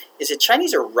translate. Is it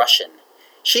Chinese or Russian?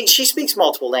 She speaks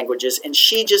multiple languages, and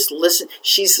she just listens.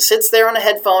 She sits there on a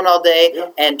headphone all day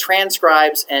and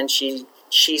transcribes, and she's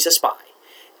a spy.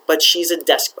 But she's a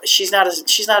desk. She's not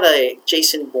a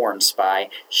Jason Bourne spy.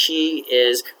 She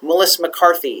is Melissa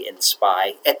McCarthy in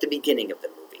Spy at the beginning of the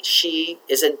movie. She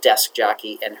is a desk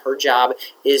jockey, and her job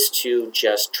is to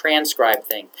just transcribe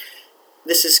things.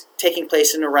 This is taking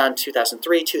place in around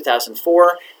 2003,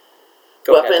 2004.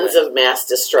 Weapons of mass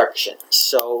destruction.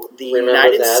 So the Remember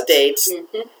United that? States,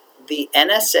 the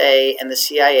NSA, and the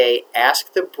CIA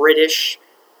asked the British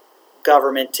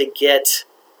government to get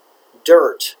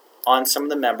dirt on some of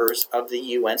the members of the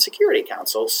UN Security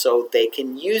Council so they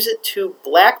can use it to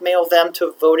blackmail them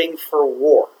to voting for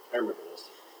war. I remember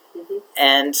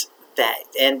this.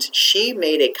 And she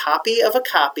made a copy of a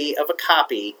copy of a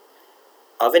copy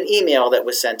of an email that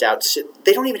was sent out. So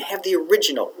they don't even have the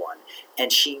original one.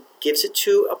 And she gives it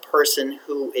to a person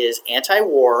who is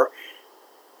anti-war,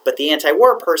 but the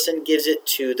anti-war person gives it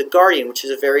to The Guardian, which is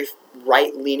a very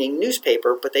right-leaning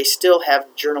newspaper, but they still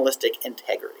have journalistic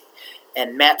integrity.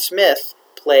 And Matt Smith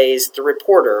plays the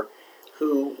reporter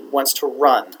who wants to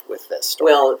run with this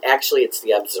story. Well, actually, it's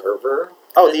The Observer.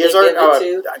 Oh, that the they Observer.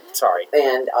 give it to. I'm sorry.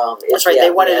 And That's right.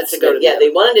 They wanted it to go to they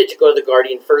wanted it to go to The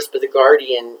Guardian first, but The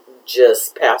Guardian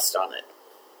just passed on it.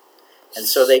 And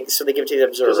so they give it to the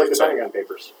Observer. Just like the Pentagon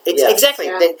Papers. Yes. Exactly.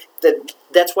 Yeah.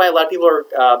 That's why a lot of people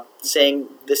are saying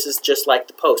this is just like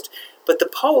the Post. But the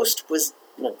Post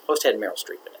the Post had Meryl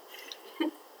Streep in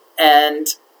it. And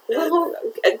Well,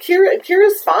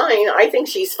 Kira's fine. I think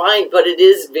she's fine, but it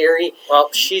is very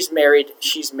she's married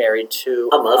to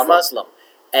A Muslim.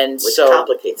 and which so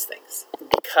complicates things.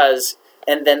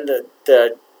 and then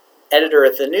the editor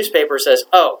at the newspaper says,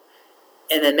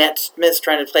 and then Matt Smith's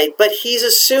trying to play, but he's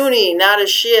a Sunni, not a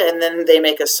Shia. And then they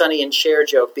make a Sonny and Cher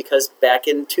joke because back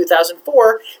in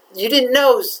 2004, you didn't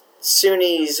know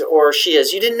Sunnis or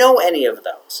Shias. You didn't know any of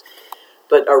those.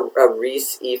 But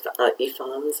Reese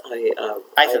Ifans,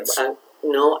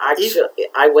 no, actually,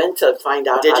 I went to find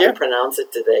out how to pronounce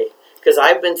it today because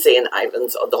I've been saying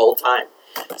Ivans the whole time.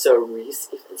 So Reese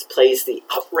Ifans plays the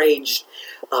outraged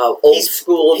old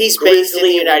school. He's based in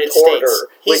the United States.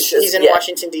 He's in yeah,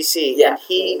 Washington D.C. Yeah,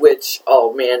 and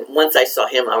oh man, once I saw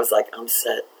him, I was like, I'm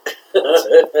set.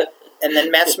 And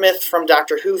then Matt Smith from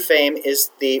Doctor Who fame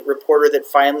is the reporter that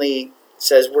finally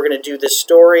says we're going to do this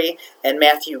story. And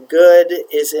Matthew Good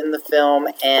is in the film,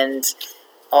 and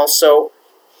also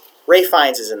Ray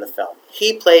Fiennes is in the film.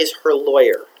 He plays her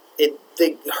lawyer.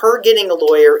 Her getting a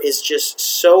lawyer is just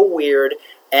so weird,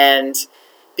 and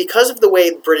because of the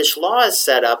way British law is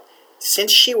set up,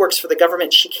 since she works for the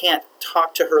government, she can't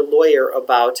talk to her lawyer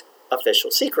about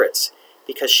official secrets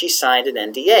because she signed an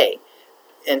NDA.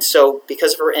 And so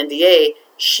because of her NDA,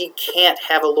 she can't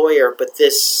have a lawyer, but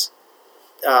this,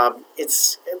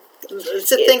 it's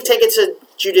a thing, take it to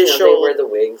judicial... they wear the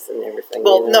wigs and everything.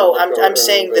 Well, no, I'm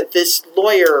saying that this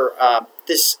lawyer,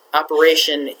 this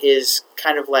operation is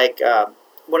kind of like a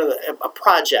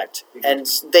project, and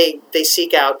they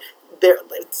seek out...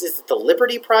 Is it the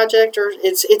Liberty Project, or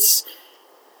it's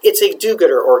a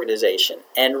do-gooder organization,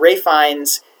 and Ray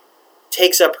Fiennes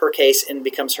takes up her case and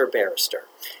becomes her barrister.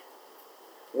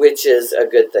 Which is a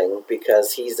good thing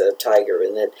because he's a tiger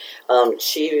in it.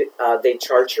 They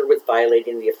charge her with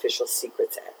violating the Official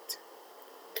Secrets Act,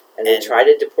 and they try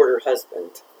to deport her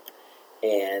husband.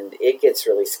 And it gets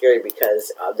really scary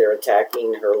because they're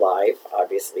attacking her life.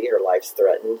 Obviously, her life's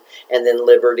threatened, and then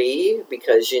liberty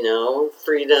because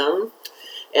freedom,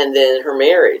 and then her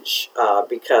marriage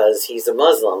because he's a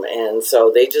Muslim, and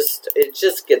so it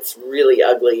just gets really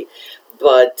ugly.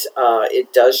 But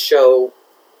it does show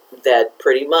that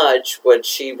pretty much what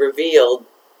she revealed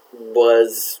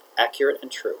was accurate and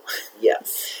true.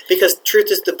 Yes. Because truth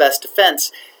is the best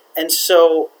defense. And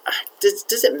so,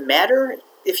 does it matter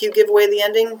if you give away the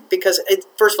ending? Because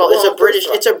first of all, Well,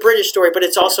 it's a British story, but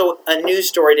it's also a news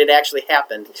story that actually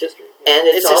happened. It's history. And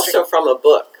it's also from a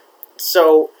book.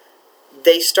 So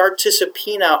they start to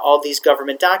subpoena all these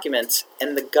government documents,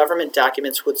 and the government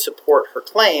documents would support her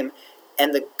claim,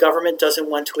 and the government doesn't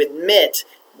want to admit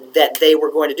that they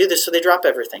were going to do this, so they drop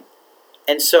everything.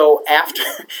 And so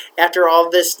after all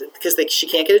this, because she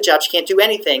can't get a job, she can't do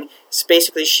anything, it's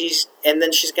basically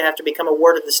then she's going to have to become a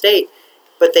ward of the state.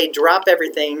 But they drop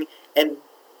everything, and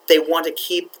they want to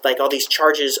keep like all these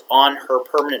charges on her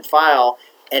permanent file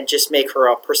and just make her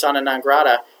a persona non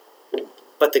grata.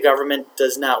 But the government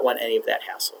does not want any of that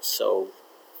hassle. So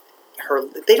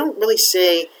they don't really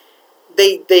say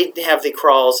they have the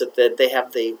crawls they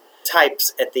have the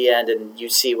types at the end, and you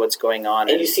see what's going on.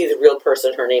 And you see the real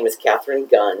person. Her name is Catherine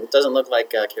Gunn. Doesn't look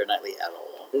like Keira Knightley at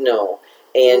all. No.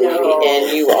 And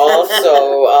you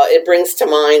also it brings to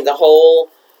mind the whole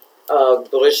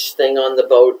Bush thing on the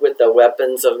boat with the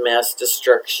weapons of mass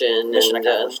destruction. Mission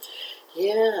accomplished.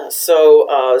 Yeah, so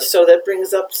that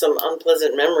brings up some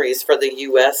unpleasant memories for the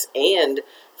U.S. and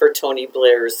for Tony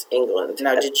Blair's England.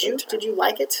 Now, did you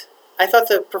like it? I thought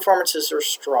the performances were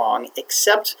strong,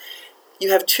 except you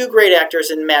have two great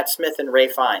actors in Matt Smith and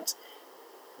Ralph Fiennes.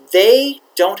 They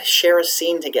don't share a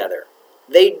scene together.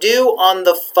 They do on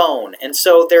the phone, and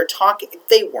so they're talking.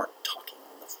 They weren't talking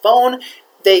on the phone.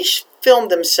 They filmed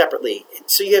them separately.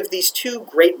 So you have these two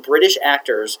great British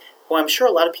actors who I'm sure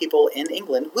a lot of people in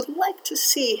England would like to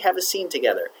see have a scene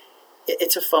together.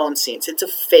 It's a phone scene. It's a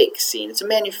fake scene. It's a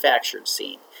manufactured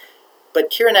scene.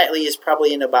 But Keira Knightley is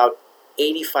probably in about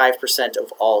 85%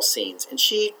 of all scenes, and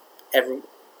she's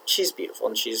beautiful,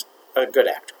 and she's a good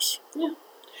actress. Yeah.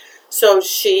 So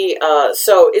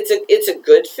it's a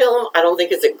good film. I don't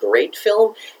think it's a great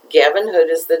film. Gavin Hood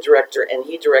is the director, and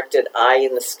he directed Eye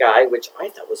in the Sky, which I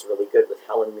thought was really good with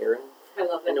Helen Mirren. I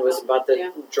love it. And it was about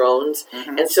the drones.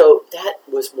 Mm-hmm. And so that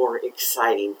was more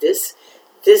exciting. This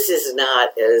is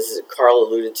not, as Carl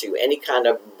alluded to, any kind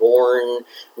of Bourne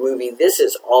movie. This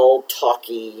is all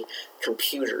talky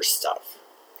computer stuff.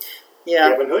 Yeah.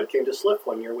 Gavin Hood came to SLIFT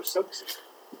one year with Soapseed,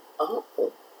 Oh.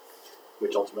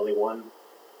 which ultimately won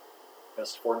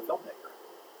Best Foreign Filmmaker.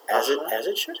 As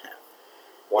it should have.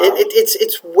 Wow.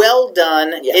 It's well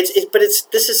done. Yes. But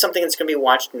this is something that's going to be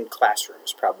watched in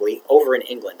classrooms probably over in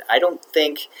England. I don't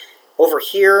think over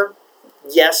here.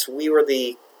 Yes, we were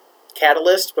the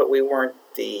catalyst, but we weren't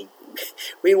the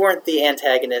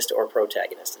antagonist or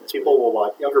protagonist in this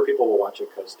movie. Younger people will watch it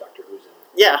because Doctor Who's in it.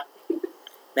 Yeah,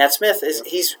 Matt Smith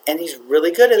he's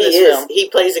really good in this He is. film. He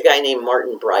plays a guy named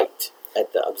Martin Bright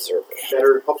at the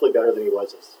Observer. Hopefully better than he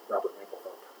was as Robert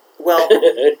Mapplethorpe. Well,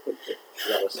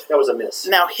 That was a miss.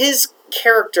 now his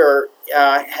character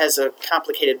has a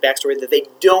complicated backstory that they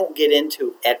don't get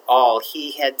into at all.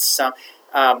 He had some.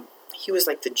 He was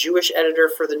like the Jewish editor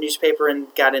for the newspaper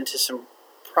and got into some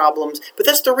problems. But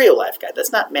that's the real life guy.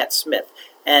 That's not Matt Smith.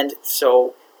 And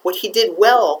so what he did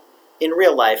well in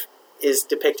real life is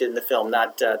depicted in the film,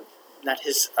 not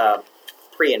his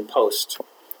pre and post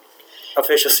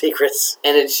official secrets.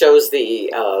 And it shows the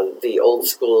old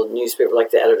school newspaper, like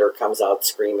the editor comes out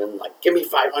screaming, like, "Give me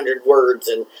 500 words,"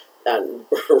 and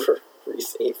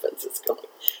Reese Evans is going,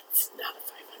 "It's not a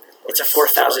 500 words. It's a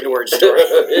 4,000 word story."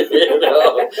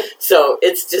 So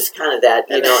it's just kind of that,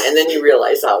 and then you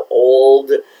realize how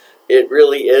old it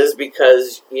really is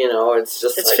because, it's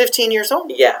just It's 15 years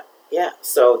old. Yeah.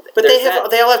 So, but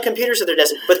they all have computers at their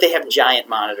desk, but they have giant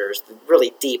monitors,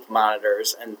 really deep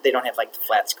monitors, and they don't have like the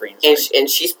flat screens. And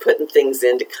she's putting things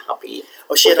in to copy.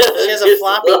 Oh, she has a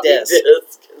floppy disk.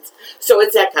 So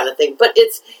it's that kind of thing, but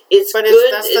it's But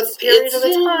good. that's the period of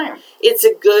the time. It's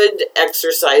a good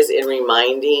exercise in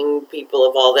reminding people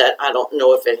of all that. I don't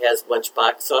know if it has much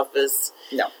box office.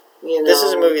 No, you know. This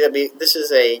is a movie this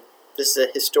is a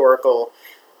historical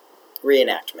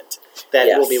reenactment that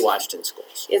will be watched in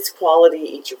schools. It's quality,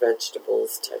 eat your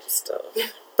vegetables type stuff.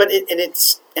 But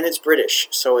it's British,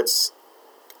 so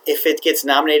if it gets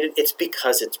nominated, it's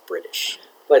because it's British.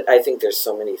 But I think there's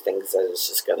so many things that it's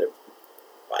just going to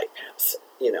bypass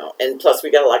it, And plus,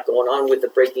 we got a lot going on with the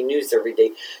breaking news every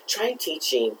day. Try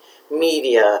teaching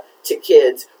media to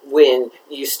kids when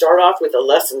you start off with a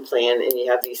lesson plan and you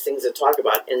have these things to talk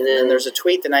about, and then there's a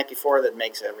tweet the night before that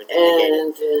makes everything negated.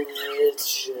 And then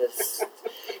it's just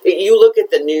you look at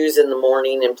the news in the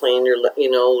morning and plan your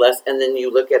and then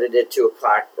you look at it at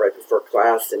 2:00 right before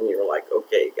class, and you're like,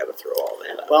 okay, you got to throw all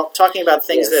that out. Well, talking about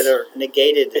things that are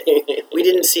negated, we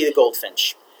didn't see The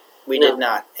Goldfinch. We did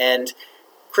not. And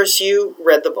Chris, you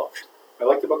read the book. I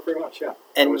like the book very much, yeah.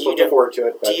 And I was looking forward to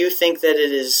it. Do you think that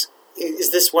it is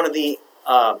this one of the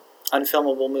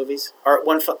unfilmable movies or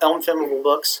unfilmable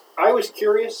books? I was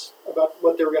curious about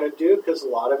what they were going to do because a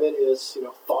lot of it is,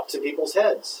 thoughts in people's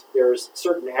heads. There's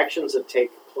certain actions that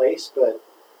take place, but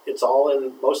it's all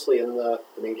mostly in the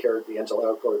main character, the Ansel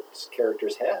Elgort's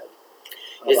character's head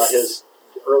about his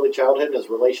early childhood and his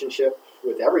relationship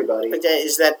with everybody.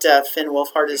 Is that Finn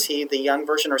Wolfhard? Is he the young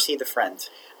version or is he the friend?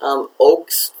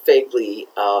 Oaks Fagley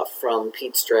from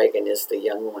Pete's Dragon is the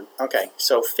young one. Okay,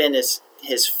 so Finn is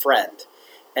his friend,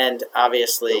 and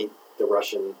obviously the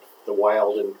Russian, the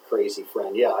wild and crazy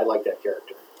friend. Yeah, I like that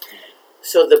character.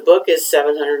 So the book is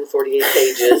 748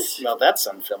 pages. Well, that's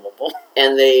unfilmable.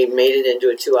 And they made it into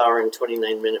a 2-hour and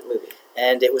 29-minute movie.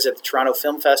 And it was at the Toronto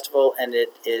Film Festival, and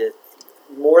it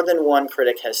more than one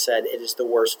critic has said it is the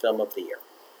worst film of the year.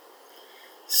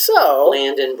 So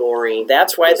bland and boring.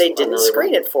 That's why they didn't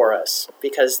screen it for us,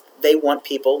 because they want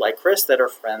people like Chris that are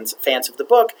fans of the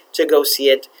book to go see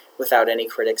it without any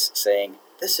critics saying,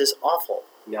 this is awful.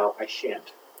 No, I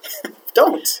shan't.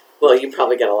 Don't. Well, you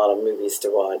probably got a lot of movies to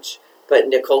watch. But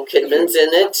Nicole Kidman's in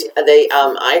it.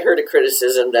 I heard a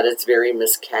criticism that it's very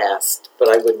miscast, but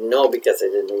I wouldn't know because I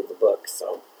didn't read the book.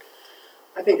 So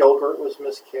I think Elgort was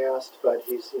miscast, but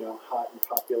he's hot and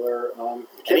popular. And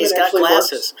he's got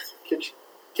glasses.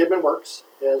 Kidman works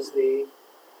as the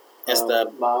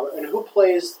mom, and who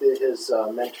plays his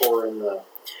mentor in the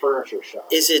furniture shop?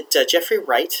 Is it Jeffrey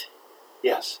Wright?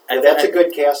 Yes, that's a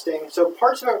good casting. So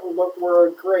parts of it were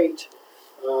great.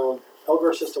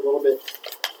 Elgort's just a little bit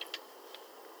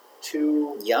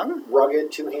too young,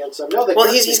 rugged, too handsome. No,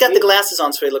 he's got the glasses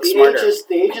on, so he looks smarter.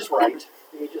 The age is right.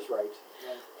 The age is right.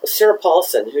 Yeah. Sarah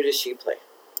Paulson, who does she play?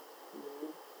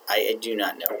 I do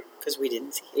not know because we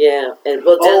didn't see it. Yeah, and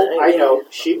I know.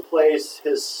 She plays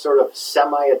his sort of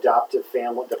semi-adoptive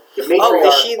family. The matriarch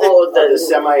is she the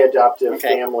semi-adoptive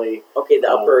family. Okay, the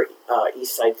Upper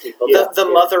East Side people. The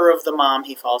mother of the mom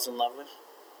he falls in love with.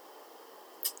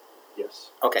 Yes.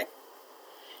 Okay.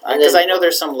 Because I know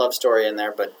there's some love story in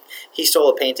there, but he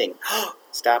stole a painting.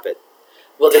 Stop it.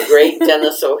 Well, the great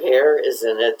Dennis O'Hare is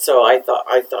in it, so I thought,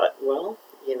 well,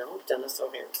 Dennis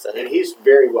O'Hare's in it. And he's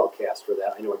very well cast for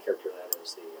that. I know what character that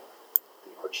is, the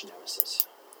arch nemesis.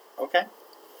 Okay.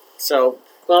 So...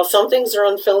 Well, some things are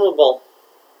unfilmable.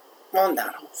 Well,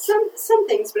 not all. Some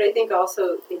things, but I think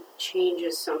also it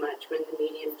changes so much when the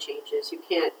medium changes. You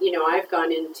can't, I've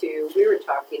gone into, we were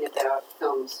talking about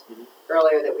films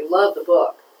earlier that we love the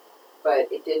book, but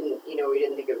it didn't, we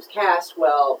didn't think it was cast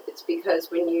well. It's because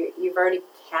when you've already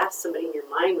cast somebody in your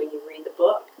mind when you read the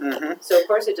book. Mm-hmm. So, of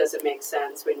course, it doesn't make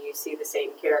sense when you see the same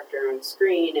character on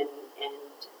screen, and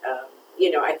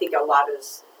I think a lot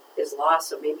is lost,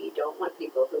 so maybe you don't want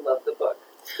people who love the book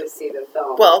to see the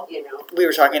film. Well, we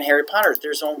were talking Harry Potter.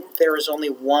 There is only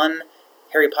one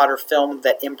Harry Potter film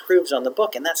that improves on the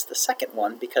book, and that's the second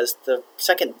one, because the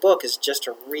second book is just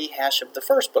a rehash of the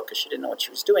first book, because she didn't know what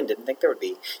she was doing, didn't think there would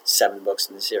be 7 books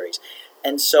in the series.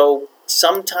 And so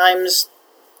sometimes,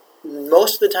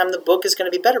 most of the time, the book is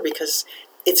going to be better because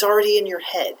it's already in your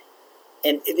head,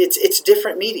 and it's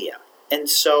different media. And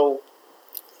so...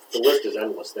 The list is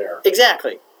endless there.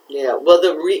 Exactly. Yeah, well,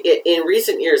 in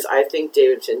recent years, I think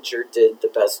David Fincher did the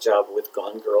best job with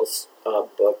Gone Girl's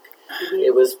book.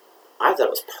 Mm-hmm. I thought it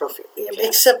was perfectly cast.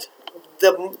 Except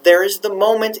there is the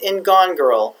moment in Gone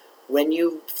Girl when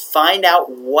you find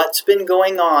out what's been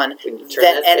going on. When you turn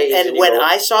that page and when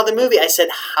I saw the movie, I said,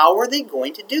 "How are they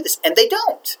going to do this?" And they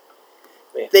don't.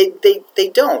 Yeah. They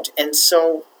don't, and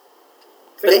so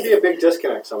there can be a big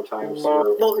disconnect sometimes.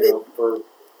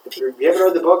 If you haven't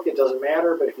read the book, it doesn't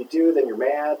matter. But if you do, then you're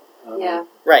mad.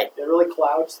 Right. It really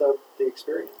clouds the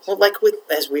experience. Well, like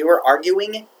as we were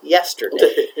arguing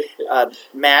yesterday,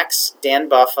 Max, Dan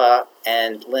Buffa,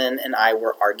 and Lynn and I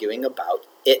were arguing about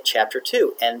It Chapter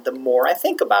 2. And the more I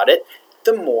think about it,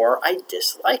 the more I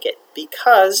dislike it.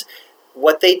 Because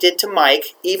what they did to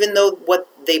Mike, even though what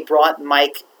they brought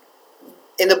Mike...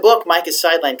 In the book, Mike is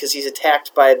sidelined because he's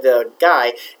attacked by the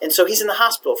guy, and so he's in the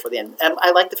hospital for the end. And I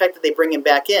like the fact that they bring him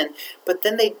back in, but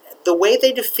then the way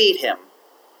they defeat him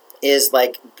is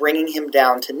like bringing him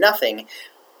down to nothing,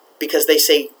 because they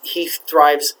say he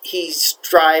strives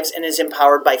and is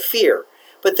empowered by fear.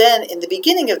 But then in the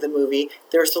beginning of the movie,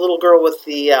 there's the little girl with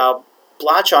the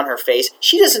blotch on her face.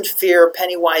 She doesn't fear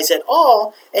Pennywise at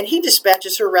all, and he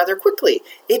dispatches her rather quickly.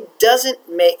 It doesn't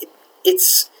make...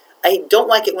 I don't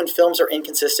like it when films are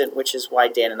inconsistent, which is why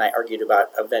Dan and I argued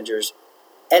about Avengers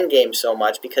Endgame so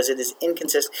much, because it is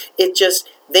inconsistent.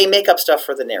 They make up stuff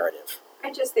for the narrative.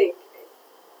 I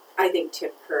think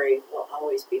Tim Curry will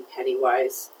always be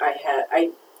Pennywise.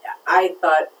 I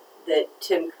thought that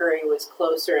Tim Curry was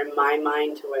closer in my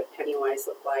mind to what Pennywise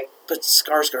looked like. But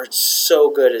Skarsgård's so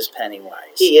good as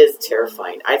Pennywise. He is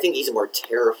terrifying. I think he's more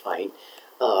terrifying.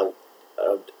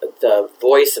 The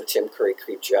voice of Tim Curry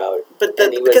creeped you out. But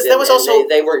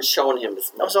they weren't showing him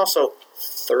as much. That was also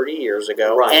 30 years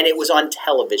ago, right. And it was on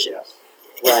television. Yes.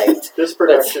 Right. This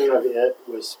production of it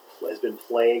has been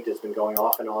plagued. It's been going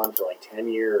off and on for like 10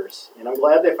 years, and I'm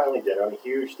glad they finally did. I'm a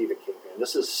huge Stephen King fan.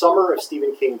 This is Summer of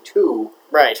Stephen King 2.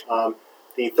 Right.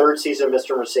 The third season of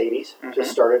Mr. Mercedes just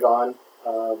started on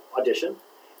audition,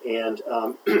 and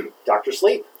Dr.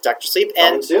 Sleep. Dr. Sleep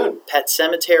Coming and soon. Pet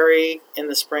Sematary in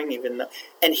the spring,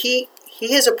 and he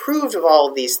has approved of all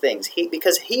of these things.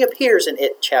 Because he appears in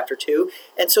It Chapter 2,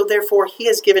 and so therefore he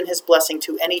has given his blessing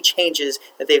to any changes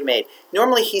that they've made.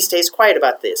 Normally he stays quiet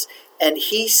about this, and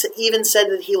he even said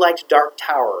that he liked Dark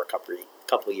Tower a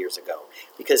couple years ago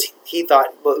because he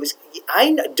thought,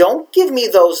 don't give me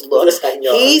those looks.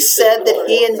 He said that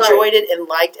he enjoyed it and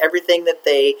liked everything that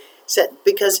they said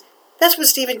because that's what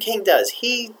Stephen King does.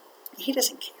 He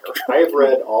doesn't care. I have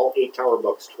read all 8 Tower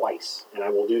books twice, and I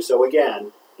will do so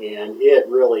again. And it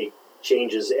really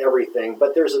changes everything.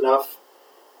 But there's enough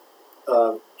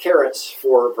carrots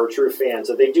for true fans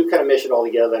that they do kind of mesh it all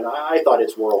together. And I thought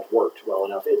its world worked well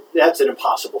enough. That's an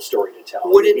impossible story to tell.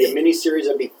 Would it be a miniseries?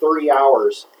 That'd be 30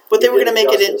 hours. But they were going to make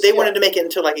it. They wanted to make it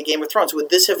into like a Game of Thrones.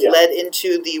 Would this have led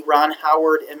into the Ron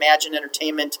Howard Imagine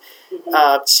Entertainment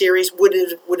series? Would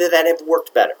that have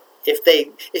worked better if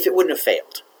it wouldn't have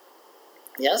failed?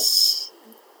 Yes.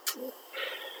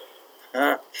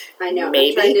 I know.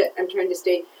 Maybe. I'm trying to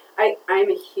stay.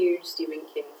 I'm a huge Stephen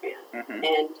King fan,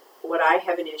 and what I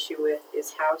have an issue with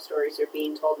is how stories are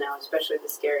being told now, especially the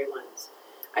scary ones.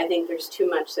 I think there's too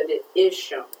much that it is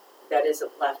shown that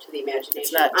isn't left to the imagination.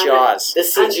 It's not Jaws. The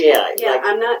CGI.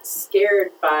 I'm not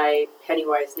scared by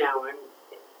Pennywise now.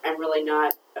 I'm really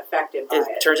not affected by it.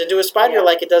 It turns into a spider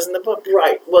like it does in the book.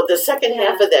 Right. Well, the second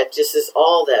half of that just is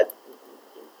all that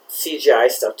CGI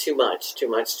stuff, too much.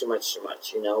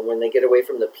 You know, when they get away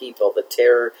from the people, the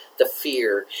terror, the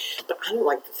fear. But I don't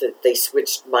like that they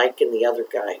switched Mike and the other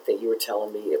guy that you were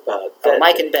telling me about.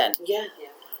 Mike and Ben. Yeah.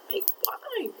 Like,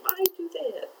 why do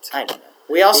that? I don't know.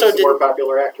 We also He's did a more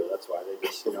popular actor. That's why they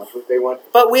just they want.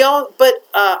 But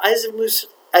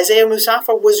Isaiah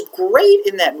Mustafa was great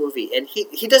in that movie, and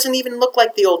he doesn't even look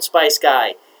like the Old Spice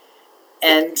guy,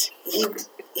 and he.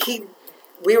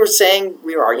 We were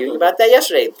arguing about that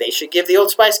yesterday. They should give the Old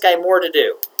Spice guy more to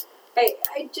do. I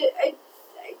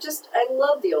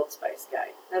love the Old Spice guy.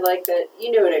 I like that.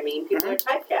 You know what I mean? People are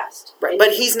typecast, right?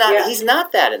 But he's not. Yeah. He's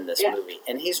not that in this movie,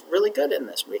 and he's really good in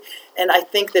this movie. And I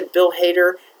think that Bill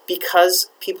Hader, because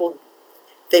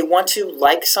they want to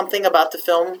like something about the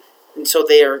film, and so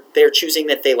they're choosing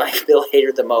that they like Bill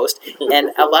Hader the most.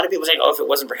 And a lot of people say, "Oh, if it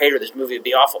wasn't for Hader, this movie would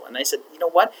be awful." And I said, you know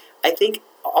what? I think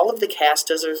all of the cast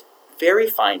does a very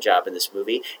fine job in this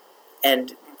movie,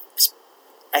 and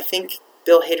I think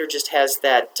Bill Hader just has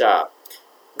that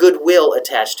goodwill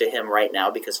attached to him right now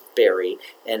because of Barry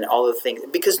and all of the things.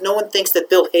 Because no one thinks that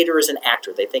Bill Hader is an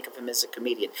actor; they think of him as a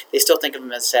comedian. They still think of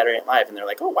him as Saturday Night Live, and they're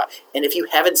like, "Oh wow!" And if you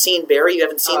haven't seen Barry, you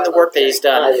haven't seen the work that he's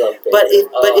done. I love Barry. But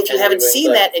if you haven't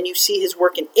seen that and you see his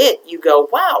work in It, you go,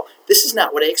 "Wow, this is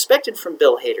not what I expected from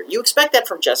Bill Hader." You expect that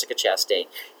from Jessica Chastain.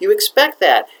 You expect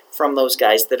that from those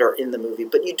guys that are in the movie,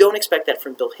 but you don't expect that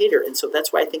from Bill Hader, and so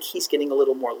that's why I think he's getting a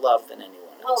little more love than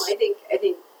anyone else. Well, I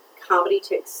think comedy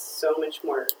takes so much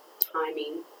more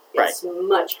timing. It's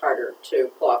much harder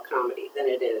to pull off comedy than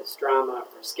it is drama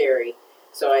or scary.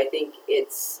 So I think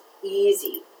it's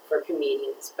easy for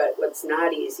comedians, but what's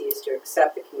not easy is to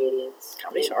accept the comedians.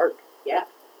 Comedy's hard. Yeah.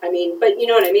 I mean, but you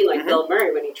know what I mean? Like Bill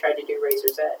Murray when he tried to do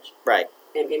Razor's Edge. Right.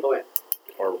 And people went...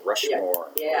 Or Rushmore.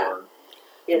 Yeah. Or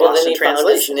well, then he found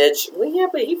his niche. Well, yeah,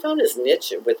 but he found his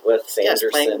niche with Sanderson. Yes,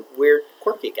 playing weird,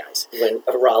 quirky guys. When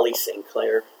Raleigh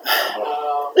Sinclair.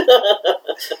 All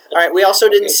right, we also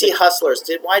didn't see Hustlers.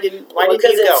 Why didn't you go?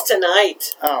 Because it's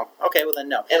tonight. Oh, okay, well then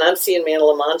no. And I'm seeing Man of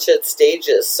La Mancha at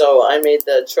Stages, so I made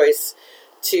the choice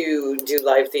to do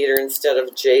live theater instead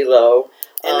of J-Lo.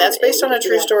 And that's based on a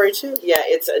true story, too. Yeah,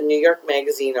 it's a New York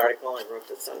Magazine article, I wrote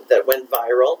this on, that went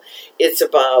viral. It's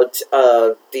about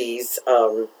these...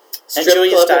 and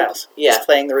Julia Stiles is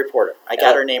playing the reporter. I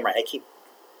got her name right. I keep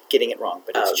getting it wrong,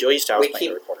 but it's Julia Stiles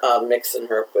playing the reporter. We keep mixing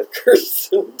her up with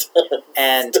Kirsten Dunst.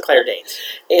 And Claire Danes.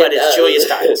 But it's Julia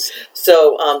Stiles.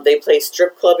 So they play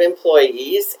strip club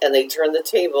employees, and they turn the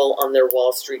table on their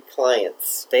Wall Street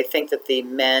clients. They think that the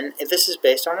men... This is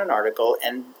based on an article,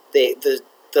 and the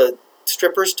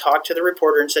strippers talked to the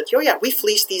reporter and said, "Oh yeah, we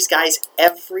fleece these guys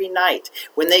every night.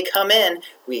 When they come in,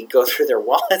 we go through their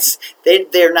wallets.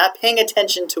 They're not paying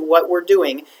attention to what we're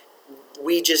doing.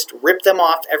 we just rip them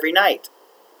off every night.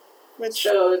 Which,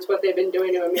 So it's what they've been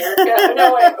doing to America.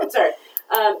 No, wait, I'm sorry.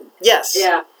 yes.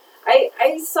 Yeah.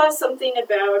 I saw something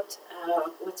about,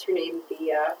 what's her name?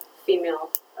 The female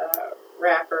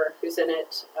rapper who's in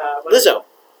it. Lizzo.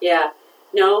 Yeah.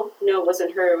 No, it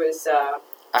wasn't her. It was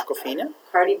Aquafina?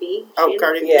 Cardi B. Oh, She-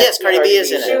 Cardi B. Yeah, Yes, Cardi B Cardi is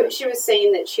B. in it. She was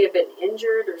saying that she had been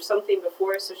injured or something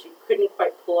before, so she couldn't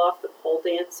quite pull off the pole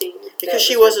dancing. that Because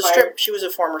she was a required. She was a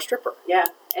former stripper. Yeah,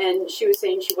 and she was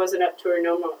saying she wasn't up to her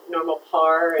normal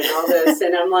par and all this,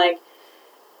 and I'm like,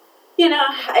 you know,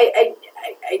 I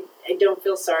don't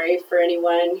feel sorry for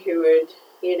anyone who would,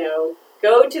 you know,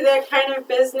 go to that kind of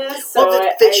business. So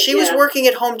Well, she was working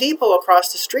at Home Depot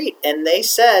across the street, and they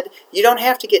said, you don't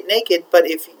have to get naked, but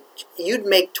if you'd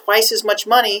make twice as much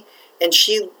money, and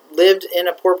she lived in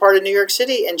a poor part of New York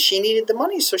City, and she needed the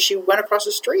money, so she went across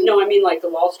the street. No, I mean like the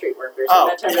Wall Street workers. Oh. I'm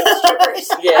not talking about the strippers.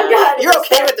 Yeah. Oh, God, You're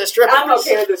okay with the strippers. I'm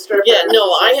okay with the strippers. Yeah, no,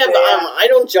 I have. Yeah. I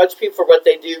don't judge people for what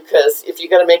they do because if you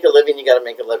got to make a living, you got to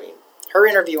make a living. Her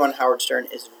interview on Howard Stern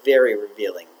is very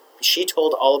revealing. She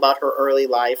told all about her early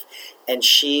life, and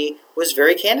she was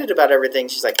very candid about everything.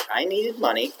 She's like, I needed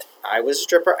money. I was a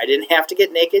stripper. I didn't have to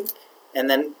get naked. And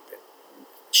then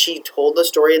she told the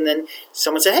story, and then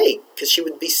someone said, hey, because she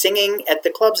would be singing at the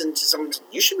clubs, and someone said,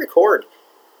 you should record.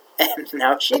 And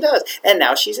now she does. And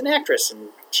now she's an actress, and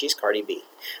she's Cardi B.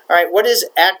 All right, what is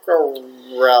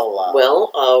Aquarella?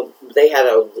 Well, they had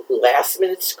a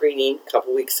last-minute screening a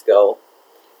couple weeks ago.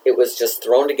 It was just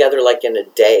thrown together like in a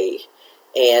day.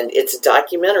 And it's a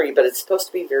documentary, but it's supposed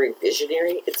to be very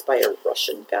visionary. It's by a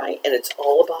Russian guy, and it's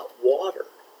all about water.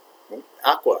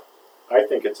 Aqua. I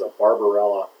think it's a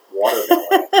Barbarella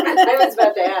watermelon. I was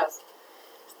about to ask.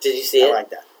 Did you see I it? like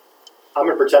that. I'm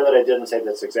going to pretend that I didn't say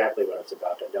that's exactly what it's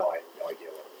about. No, I have no idea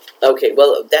what it is. Okay,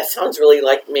 well, that sounds really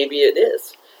like maybe it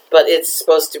is. But it's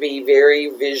supposed to be very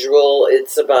visual.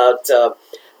 It's about,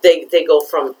 they go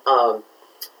from a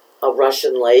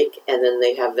Russian lake, and then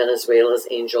they have Venezuela's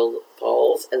Angel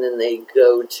Falls, and then they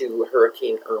go to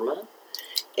Hurricane Irma,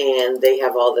 and they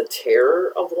have all the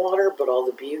terror of water, but all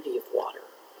the beauty of water.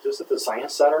 Is this at the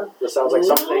Science Center? This sounds like No.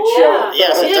 something they'd show.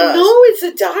 Yes, it Yeah, does. no, it's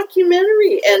a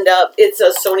documentary, and it's a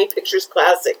Sony Pictures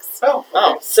Classics. Oh,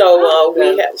 Oh. So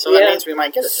we have, So that means we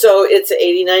might get it. So it's an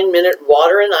 89-minute.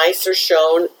 Water and ice are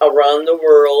shown around the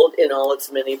world in all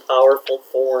its many powerful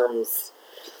forms.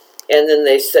 And then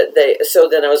they said so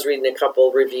then I was reading a couple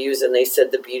of reviews, and they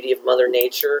said the beauty of Mother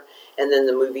Nature, and then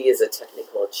the movie is a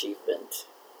technical achievement.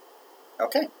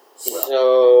 Okay. Well,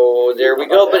 So there we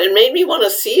go. But it made me want to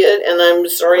see it, and I'm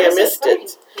sorry I Where's missed playing?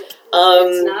 it.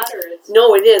 It's not, or it's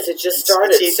No, it is. It just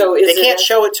started. See, So is they it can't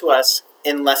show it to us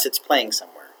unless it's playing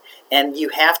somewhere. And you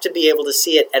have to be able to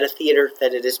see it at a theater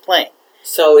that it is playing.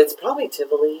 So it's probably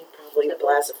Tivoli, probably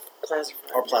Plaza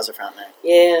Or Plaza Fountain.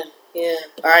 Yeah, yeah.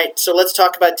 All right, so let's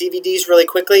talk about DVDs really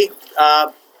quickly.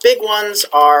 Big ones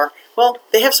are, well,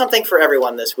 they have something for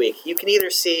everyone this week. You can either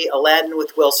see Aladdin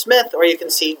with Will Smith, or you can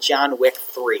see John Wick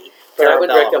 3. But I would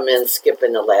Parabellum. recommend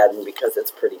skipping Aladdin because it's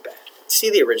pretty bad.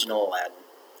 See the original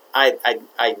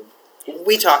Aladdin.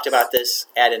 We talked about this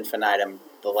ad infinitum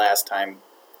the last time.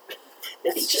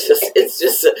 It's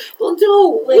just. Well,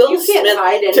 no, Like, Will you can't Smith.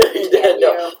 hide anything, can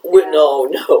no, you?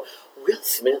 no. Will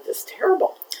Smith is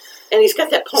terrible, and he's got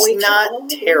that ponytail. He's not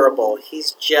terrible.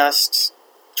 He's just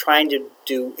trying to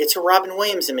do. It's a Robin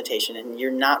Williams imitation, and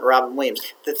you're not Robin Williams.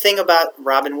 The thing about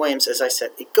Robin Williams, as I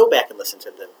said, go back and listen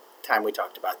to the time we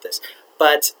talked about this.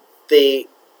 But the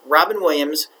Robin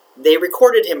Williams, they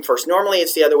recorded him first. Normally,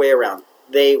 it's the other way around.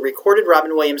 They recorded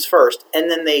Robin Williams first, and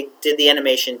then they did the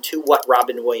animation to what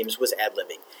Robin Williams was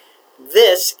ad-libbing.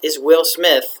 This is Will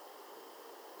Smith,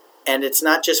 and it's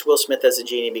not just Will Smith as a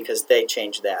genie because they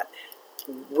changed that.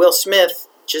 Will Smith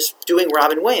just doing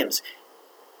Robin Williams.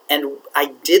 And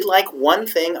I did like one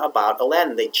thing about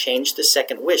Aladdin. They changed the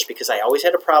second wish because I always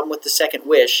had a problem with the second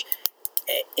wish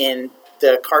in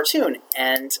the cartoon.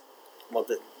 And, well,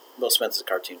 Will Smith is a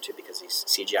cartoon too because he's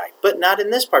CGI. But not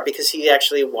in this part because he's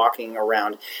actually walking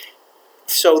around.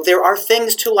 So there are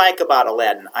things to like about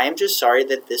Aladdin. I am just sorry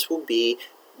that this will be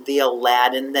the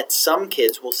Aladdin that some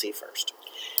kids will see first.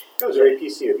 that was very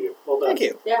PC of you. Well done. Thank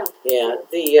you. Yeah. Yeah,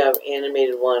 the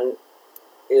animated one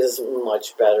is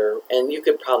much better, and you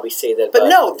could probably say that. But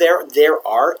no, there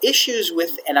are issues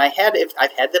with, and I've had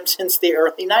them since the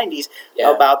early '90s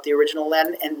about the original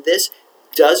Aladdin, and this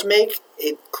does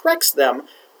it corrects them,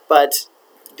 but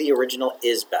the original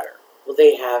is better. Well,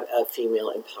 they have a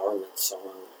female empowerment song.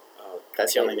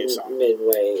 That's the only new song.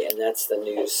 Midway, and that's the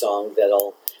new song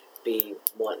that'll be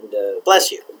wanting to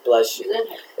Bless you. bless you.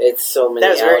 It's so many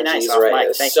That was allergies very nice off right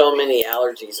mic. Thank so many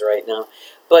allergies right now.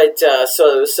 But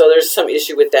so there's some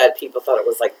issue with that. People thought it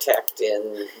was like tacked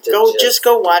in. Just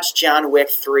go watch John Wick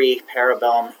 3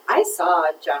 Parabellum. I saw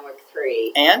John Wick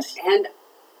 3. And? And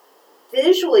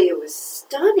visually it was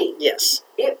stunning. Yes.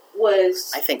 It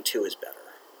was... I think 2 is better.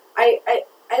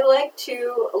 I like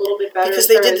 2 a little bit better. Because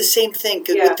they did the same thing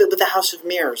Yeah. with the House of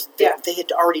Mirrors. Yeah. They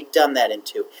had already done that in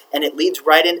 2. And it leads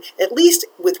right in. At least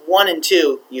with 1 and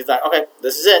 2, you thought, okay,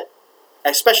 this is it.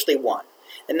 Especially 1.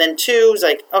 And then 2 is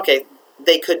like, okay,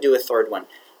 they could do a third one.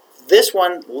 This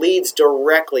one leads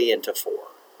directly into 4.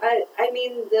 I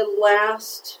mean, the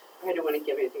last... I don't want to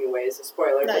give anything away as a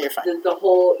spoiler. No, but you're fine. The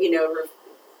whole,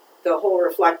 the whole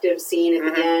reflective scene at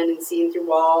Mhm. the end and seeing through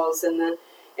walls and the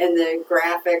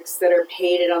graphics that are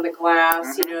painted on the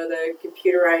glass, Mhm. the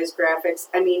computerized graphics.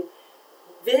 I mean,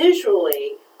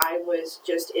 visually, I was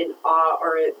just in awe.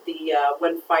 Or the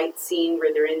one fight scene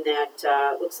where they're in that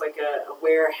looks like a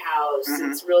warehouse.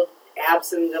 Mhm. It's real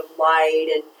absent of light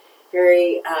and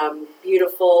very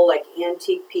beautiful, like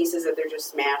antique pieces that they're just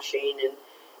smashing. And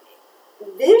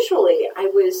visually, I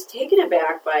was taken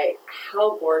aback by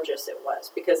how gorgeous it was,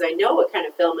 because I know what kind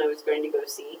of film I was going to go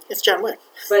see. It's John Wick.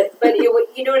 But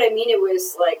you know what I mean? It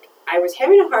was like I was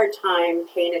having a hard time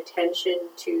paying attention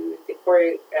to the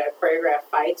choreographed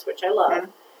fights, which I love,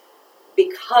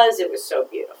 because it was so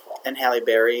beautiful. And Halle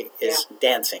Berry is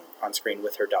dancing on screen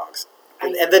with her dogs. I-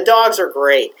 And the dogs are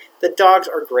great. The dogs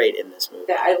are great in this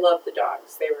movie. I love the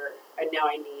dogs. They were, and now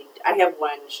I have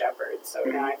one shepherd, so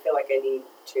now I feel like I need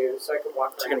 2, so I can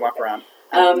walk around. So you can walk with it. around.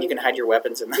 And you can hide your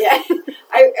weapons in them. Yeah,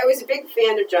 I was a big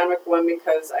fan of John Wick 1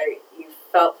 because you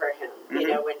felt for him,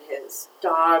 Mhm. when his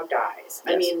dog dies.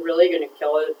 I Yes. mean, really going to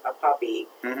kill a puppy.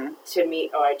 Mhm. To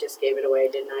me, I just gave it away,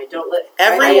 didn't I? Don't let...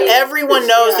 Everyone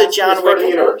knows that John It's part of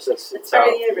Wick... the universe. It's part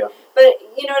of the universe. But,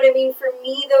 you know what I mean? For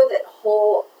me, though, that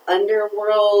whole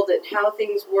underworld and how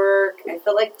things work, I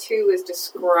felt like 2 is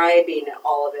describing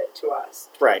all of it to us.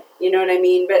 Right. You know what I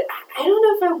mean? But I don't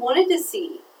know if I wanted to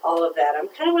see all of that. I'm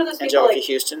kind of one of those people Angelica like...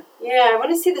 Houston. Yeah, I want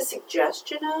to see the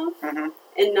suggestion of, Mhm.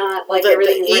 and not like Well,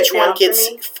 everything each written one out gets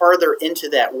for me. further into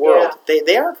that world.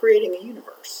 They are creating a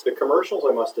universe. The commercials,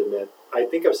 I must admit, I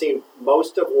think I've seen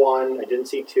most of 1. I didn't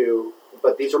see 2.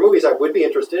 But these are movies I would be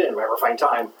interested in if I ever find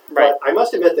time. Right. But I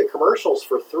must admit the commercials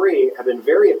for 3 have been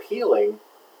very appealing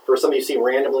for something you see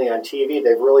randomly on TV.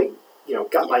 They've really,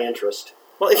 got my interest.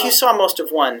 Well, if you saw most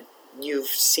of 1, you've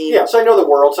seen... Yeah, so I know the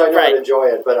world, so I know Right. I'd enjoy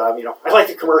it. But, I like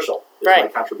the commercial. Is my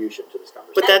Right. contribution to this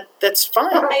conversation. But that's fine.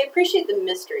 I appreciate the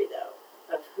mystery,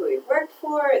 though, of who he worked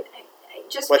for. I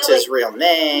just What's feel his real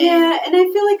name? Yeah, and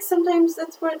I feel like sometimes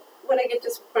that's what I get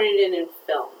disappointed in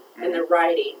film and the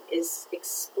writing is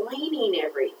explaining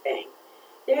everything.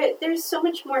 There's so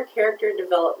much more character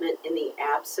development in the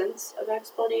absence of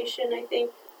explanation, I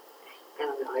think. I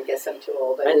don't know. I guess I'm too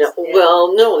old. I know. Yeah.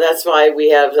 Well, no, that's why we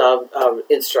have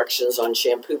instructions on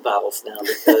shampoo bottles now,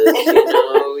 because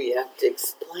you have to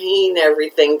explain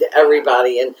everything to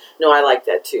everybody. And no, I like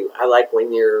that too. I like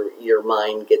when your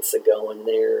mind gets a going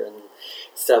there and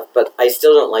stuff. But I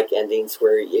still don't like endings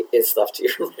where it's left to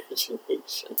your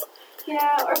imagination.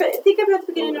 Yeah, but think about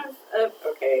the beginning of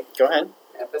Go ahead.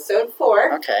 episode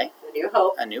 4, Okay. A New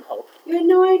Hope. A New Hope. You had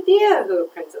no idea who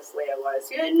Princess Leia was.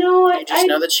 You had no idea. You just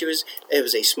know that it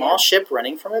was a small ship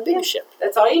running from a big Yeah. ship.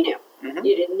 That's all you knew. Mhm.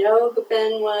 You didn't know who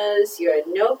Ben was. You had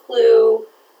no clue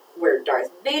where Darth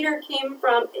Vader came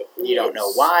from. You don't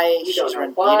know why. You don't know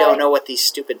You why. don't know what these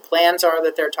stupid plans are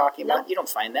that they're talking No. about. You don't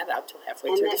find that out till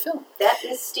halfway And through the film. That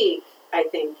mystique, I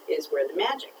think, is where the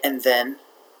magic is. And then,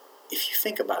 if you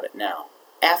think about it now,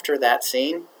 after that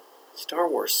scene, Star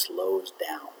Wars slows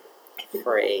down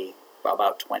for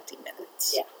about 20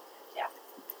 minutes. Yeah.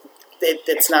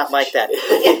 It's not like that.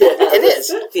 It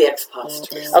is. The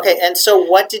exposters. Okay, and so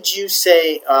what did you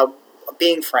say,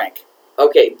 being frank?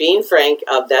 Okay, being frank,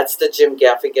 that's the Jim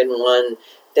Gaffigan one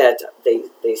that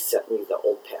they sent me the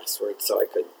old password so I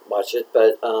could watch it.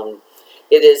 But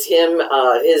it is him.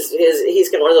 He's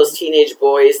got one of those teenage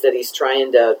boys that he's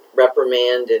trying to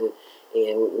reprimand and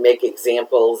make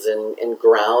examples and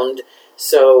ground.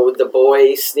 So the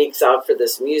boy sneaks out for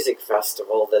this music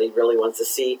festival that he really wants to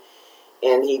see,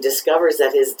 and he discovers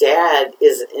that his dad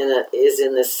is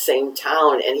in the same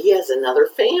town, and he has another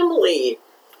family.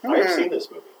 I've seen this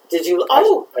movie. Did you? I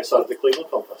saw it at the Cleveland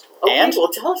Film Festival. Okay, And? well,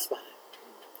 tell us about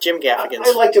it. Jim Gaffigan's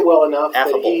I liked it well enough that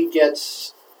affable. he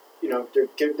gets,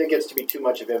 there gets to be too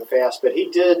much of him fast. But he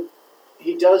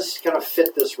does kind of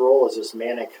fit this role as this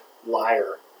manic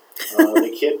liar.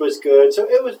 The kid was good, so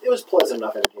it was pleasant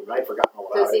enough entertainment. I'd forgotten all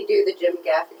about Does he do the Jim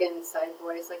Gaffigan side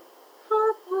voice? Like,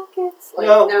 Hot Pockets?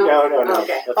 No.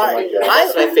 Okay. Nothing like that.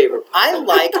 That's my favorite. I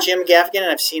like Jim Gaffigan,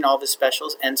 and I've seen all of his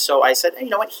specials, and so I said, you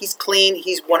know what, he's clean.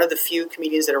 He's one of the few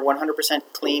comedians that are 100%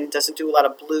 clean, doesn't do a lot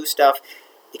of blue stuff,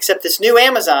 except this new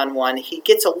Amazon one, he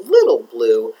gets a little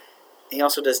blue. He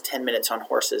also does 10 minutes on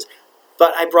horses.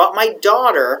 But I brought my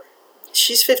daughter,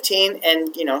 she's 15,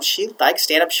 and, she likes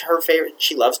stand-up. Her favorite,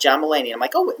 she loves John Mulaney. I'm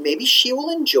like, oh, maybe she will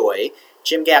enjoy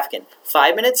Jim Gaffigan.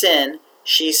 5 minutes in,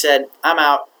 she said, I'm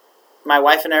out. My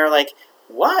wife and I are like,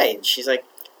 why? And she's like,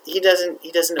 he doesn't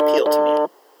appeal to me.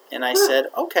 And I said,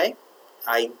 okay.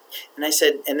 And I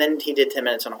said, and then he did 10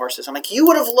 minutes on horses. I'm like, you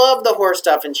would have loved the horse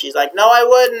stuff. And she's like, no, I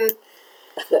wouldn't.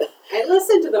 I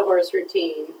listened to the horse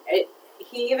routine.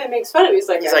 He even makes fun of me. He's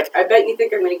like, I bet you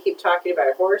think I'm going to keep talking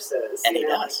about horses. And he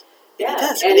does. Yeah. He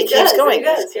does. And he keeps going. He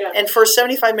does, yeah. And for a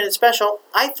 75-minute special,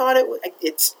 I thought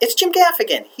it's Jim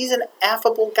Gaffigan. He's an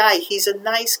affable guy. He's a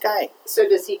nice guy. So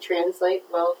does he translate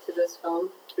well to this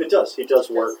film? It does. He does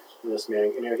work in this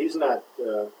man. He's not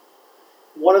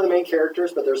one of the main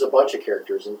characters, but there's a bunch of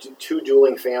characters and two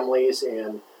dueling families,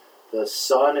 and the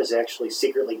son is actually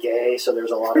secretly gay, so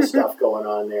there's a lot of stuff going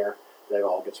on there that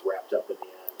all gets wrapped up in the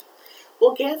end.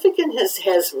 Well, Gaffigan has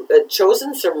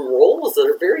chosen some roles that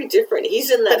are very different. He's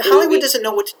in that But Hollywood movie. doesn't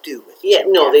know what to do with Yeah,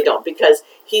 Jim no, Gaffigan. they don't, because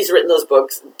he's written those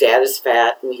books. Dad is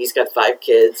fat, and he's got 5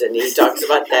 kids, and he talks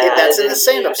about that. That's in the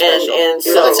stand-up special. And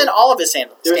so so that's in all of his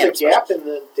stand-up There's a specials. gap in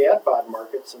the dad bod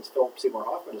market since Philip Seymour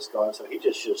Hoffman is gone, so he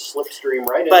just should slipstream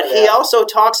right into But that. he also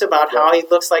talks about how he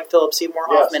looks like Philip Seymour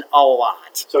Hoffman a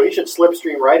lot. So he should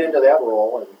slipstream right into that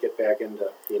role and get back into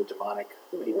being demonic.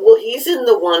 well, he's in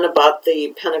the one about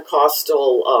the Pentecostal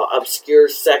obscure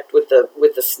sect with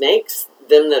the snakes.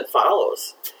 Them that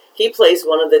follows. He plays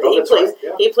one of the. Oh, he that's plays. right,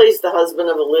 yeah. He plays the husband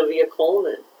of Olivia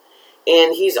Colman,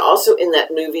 and he's also in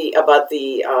that movie about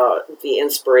the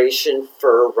inspiration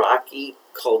for Rocky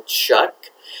called Chuck.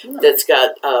 That's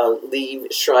got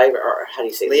Liev Schreiber, or how do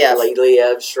you say it?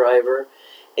 Liev Schreiber.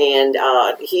 And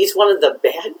he's one of the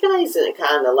bad guys in it,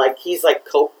 kind of like he's like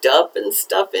coked up and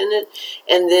stuff in it.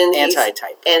 And then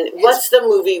Anti-type. And what's the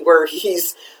movie where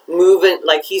he's moving,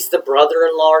 like he's the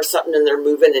brother-in-law or something, and they're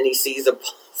moving, and he sees a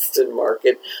Boston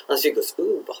Market. And she goes,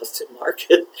 "Ooh, Boston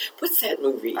Market." What's that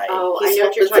movie? I know He's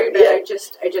what you're helping talking about.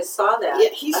 the- I just saw that. Yeah,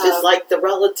 he's just like the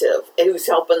relative and who's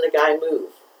helping the guy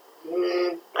move.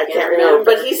 I can't remember,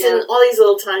 but he's in all these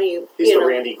little tiny. He's the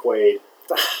Randy Quaid.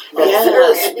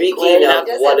 Yeah, speaking of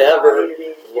whatever.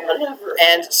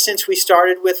 And since we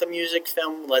started with a music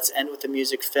film, let's end with a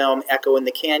music film. Echo in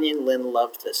the Canyon. Lynn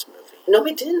loved this movie. No,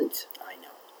 I didn't. I know.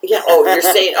 Yeah. Oh, you're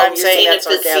saying. Oh, I'm you're saying saying that it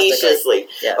sarcastically. facetiously.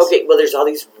 Yes. Okay. Well, there's all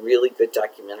these really good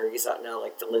documentaries out now,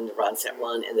 like the Linda Ronstadt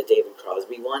one and the David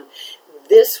Crosby one.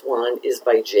 This one is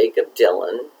by Jacob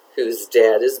Dylan, whose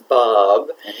dad is Bob,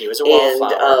 And he was a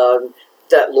wallflower. and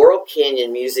that Laurel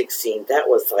Canyon music scene, that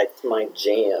was like my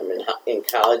jam in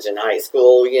college and high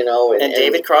school, and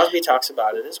David Crosby talks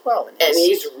about it as well. And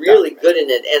he's really good in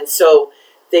it. And so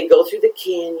they go through the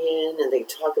canyon and they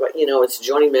talk about, it's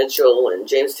Joni Mitchell and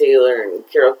James Taylor and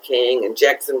Carole King and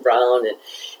Jackson Browne and,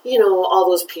 all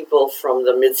those people from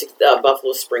the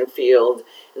Buffalo Springfield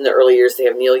in the early years. They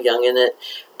have Neil Young in it.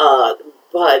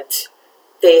 But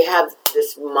they have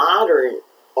this modern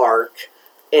arc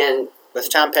and With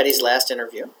Tom Petty's last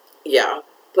interview. yeah,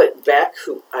 but Beck,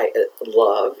 who I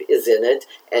love, is in it,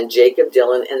 and Jacob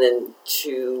Dylan, and then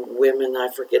 2 women, I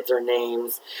forget their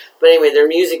names. But anyway, they're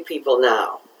music people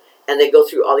now. And they go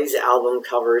through all these album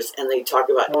covers, and they talk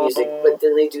about music, but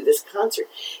then they do this concert.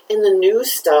 And the new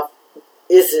stuff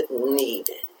isn't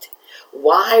needed.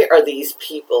 Why are these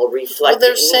people reflecting? Well,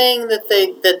 they're saying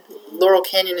that Laurel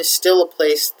Canyon is still a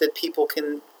place that people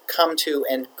can come to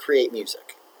and create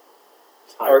music.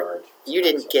 Or you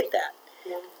didn't get that.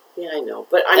 Yeah, I know.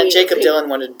 But And Jacob Dylan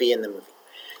wanted to be in the movie.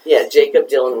 Yeah, Jacob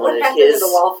Dylan What wanted happened his... to the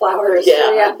wallflowers?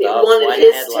 Yeah, he Above wanted one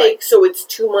his headlight. take, so it's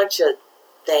too much of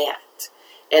that,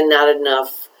 and not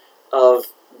enough of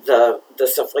the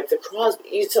stuff like the Crosby.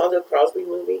 You saw the Crosby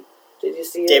movie? Did you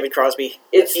see it? David Crosby,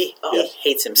 he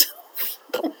hates himself.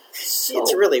 So,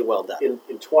 It's really well done.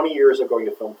 In 20 years of going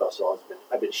to film festivals,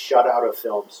 I've been shut out of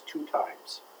films 2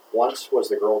 times. Once was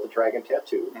The Girl with the Dragon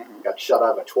Tattoo. Mhm. Got shut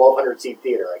out of a 1,200-seat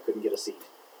theater. I couldn't get a seat.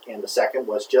 And the second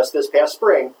was just this past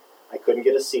spring. I couldn't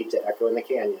get a seat to Echo in the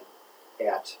Canyon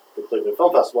at the Cleveland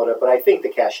Film Festival. But I think the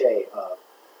cachet of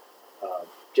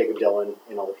Jacob Dylan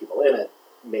and all the people in it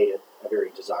made it a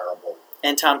very desirable.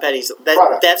 And Tom Petty's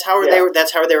Product. that's how Yeah. they were.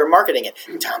 That's how they were marketing it.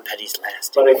 Tom Petty's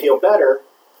last. But I feel better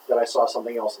that I saw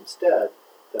something else instead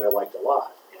that I liked a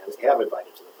lot and have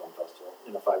invited to the film festival.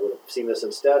 And if I would have seen this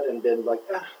instead and been like,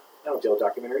 I don't deal with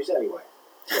documentaries anyway.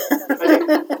 So I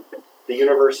think the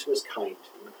universe was kind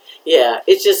to me. Yeah,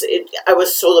 it's just, I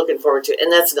was so looking forward to it.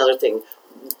 And that's another thing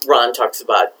Ron talks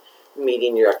about,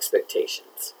 meeting your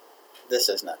expectations. This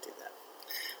does not do that.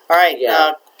 All right,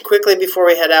 Yeah. quickly before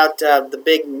we head out, the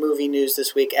big movie news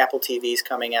this week, Apple TV's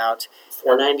coming out.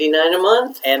 $4.99 a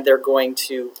month. And they're going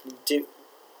to do...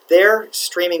 Their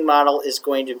streaming model is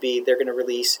going to be, they're going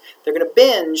to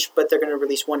binge, but they're going to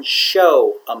release one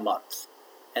show a month.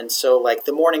 And so, like,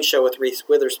 the morning show with Reese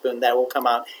Witherspoon, that will come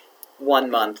out 1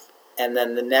 month. And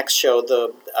then the next show,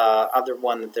 the other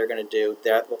one that they're going to do,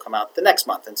 that will come out the next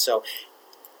month. And so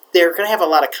they're going to have a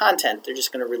lot of content. They're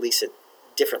just going to release it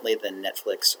differently than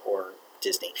Netflix or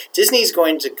Disney. Disney's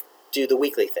going to do the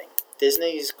weekly thing.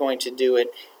 Disney's going to do it.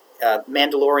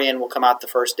 Mandalorian will come out the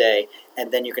first day,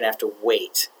 and then you're going to have to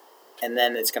wait. And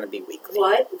then it's going to be weekly.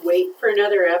 What? Wait for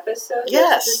another episode?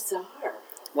 Yes. That's bizarre.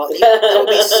 Well, there'll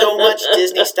be so much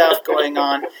Disney stuff going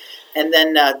on. And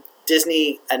then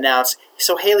Disney announced,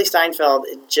 so Haley Steinfeld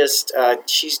just,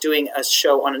 she's doing a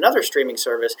show on another streaming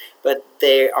service, but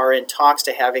they are in talks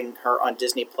to having her on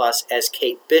Disney Plus as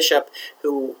Kate Bishop,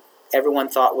 who everyone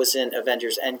thought was in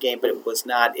Avengers Endgame, but it was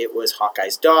not. It was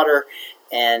Hawkeye's daughter.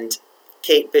 And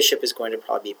Kate Bishop is going to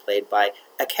probably be played by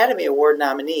Academy Award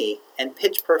nominee and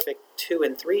Pitch Perfect 2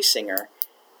 and 3 singer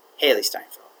Haley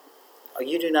Steinfeld. Oh,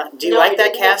 you do not? Do you like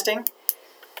that casting?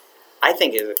 I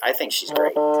think she's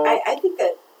great. I think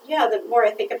that, the more I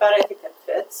think about it, I think that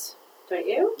fits. Don't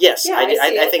you? Yes, Yeah,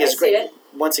 I think it's great. it.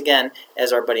 Once again,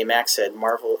 as our buddy Max said,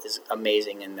 Marvel is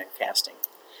amazing in their casting.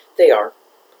 They are.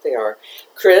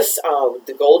 Chris,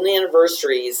 the golden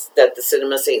anniversaries that the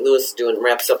Cinema St. Louis is doing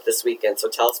wraps up this weekend, so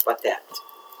tell us about that.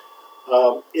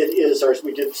 It is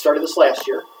started this last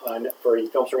year for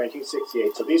films from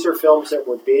 1968. So these are films that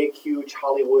were big, huge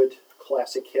Hollywood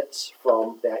classic hits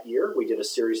from that year. We did a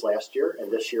series last year,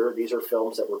 and this year these are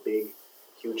films that were big,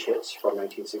 huge hits from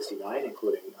 1969,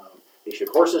 including They Shoot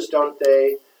Horses, Don't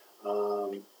They?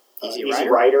 Easy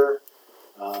Rider.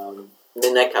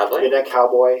 Midnight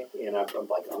Cowboy, and I'm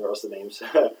blanking on the rest of the names.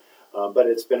 But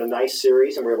it's been a nice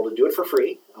series, and we're able to do it for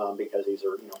free because these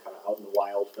are kind of out in the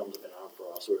wild. Films have been out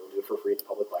for us, so we're able to do it for free at the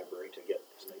public library to get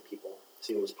as many people to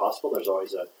see them as possible. There's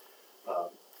always a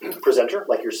presenter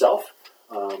like yourself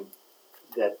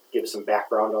that gives some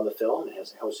background on the film and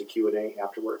hosts a Q&A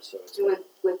afterwards. So it's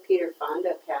with Peter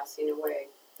Fonda passing away.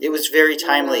 It was very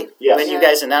timely when you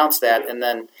guys announced that, and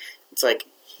then it's like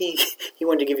he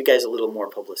wanted to give you guys a little more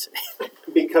publicity.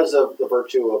 Because of the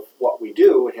virtue of what we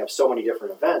do and have so many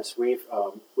different events, we've,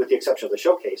 with the exception of the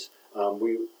showcase,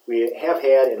 we have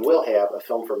had and will have a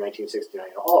film from 1969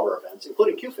 in all of our events,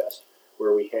 including Q-Fest,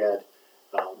 where we had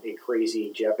a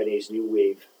crazy Japanese new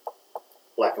wave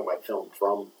black and white film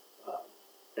from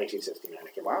 1969. I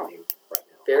can't remember the name right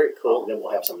now. Very cool. Then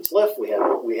we'll have some in Sliff. We had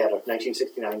a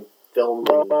 1969 film in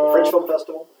the French Film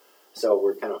Festival. So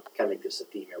we're kind of make this a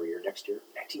theme every year. Next year,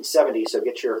 1970. So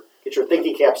get your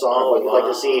thinking caps on. What you'd like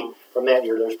to see from that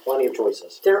year. There's plenty of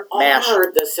choices. There MASH.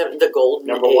 are the golden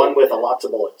Number one with lots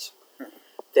of bullets.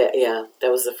 That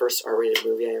was the first R-rated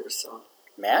movie I ever saw.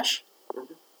 MASH?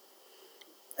 Mm-hmm.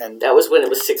 And that was when it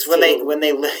was 16. When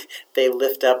they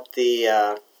lift up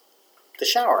the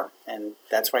shower, and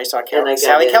that's when I saw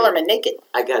Sally Kellerman naked.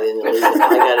 I got in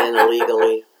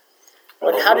illegally.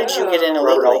 How did you get in illegally?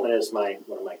 Robert Altman is one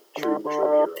of my true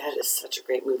heroes. That is such a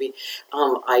great movie.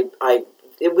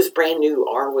 It was brand new.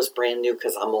 R was brand new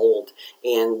because I'm old,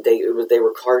 and they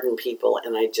were carding people,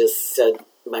 and I just said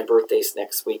my birthday's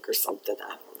next week or something.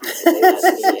 I don't know. They let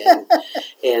me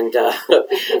in.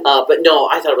 But no,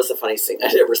 I thought it was the funniest thing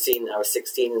I'd ever seen. I was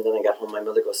 16, and then I got home. My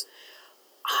mother goes,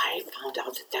 I found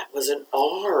out that was an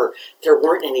R. There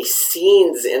weren't any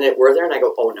scenes in it, were there? And I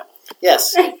go, oh no.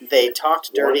 Yes, they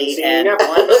talked dirty and one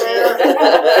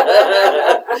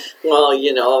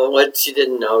Well, what she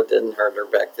didn't know didn't hurt her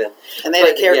back then. And they had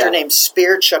a character named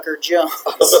Spear Chucker Jones.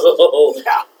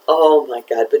 Oh my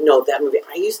God! But no, that movie.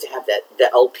 I used to have the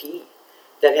LP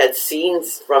that had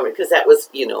scenes from it because that was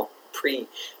pre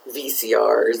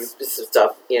VCRs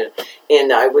stuff,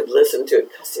 and I would listen to it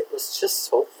because it was just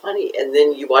so funny. And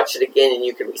then you watch it again and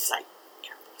you can recite.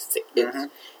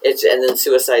 And then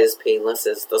Suicide is Painless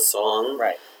is the song.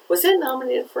 Right. Was it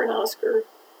nominated for an Oscar?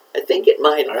 I think it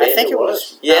might have been. I think it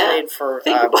was nominated for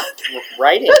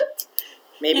writing.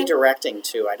 Maybe directing,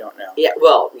 too. I don't know. Yeah,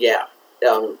 well, yeah.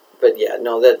 But yeah,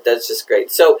 no, that's just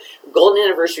great. So, Golden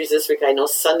Anniversaries this week. I know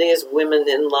Sunday is Women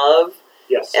in Love.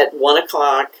 Yes. At 1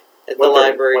 o'clock at the 1:30,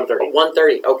 library. 1:30.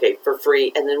 1:30. Okay, for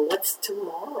free. And then what's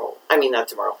tomorrow? I mean, not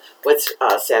tomorrow. What's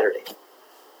Saturday?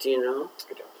 Do you know?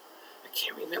 I don't. I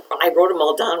can't remember. I wrote them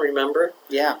all down, remember?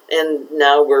 Yeah. And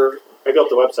now we're I built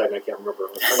the website and I can't remember.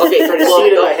 Okay, I'm trying to well, see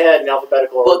it in go- my head in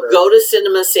alphabetical Well, order. go to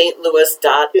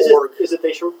cinemastlouis.org. Is it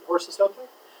They Shoot Horses, Don't They?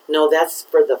 No, that's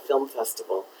for the film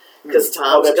festival. Because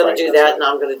Tom's that's going right, to do that's that, right. and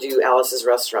I'm going to do Alice's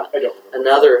Restaurant. I don't remember.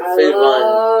 Another I food one.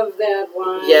 love that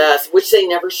one. Yes, which they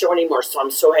never show anymore. So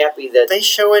I'm so happy that They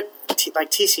show it,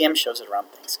 like TCM shows it around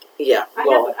Thanksgiving. yeah.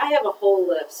 I have a whole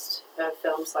list of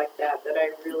films like that I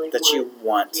really That want. you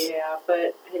want. Yeah,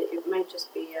 but it might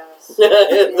just be us.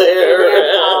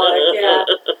 there. Yeah.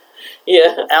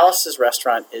 Yeah. Alice's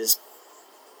Restaurant is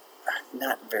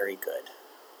not very good.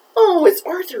 Oh, it's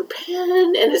Arthur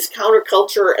Penn and it's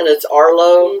counterculture and it's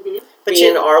Arlo Mm-hmm. But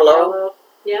being you- Arlo.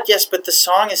 Yeah. Yes, but the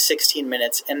song is 16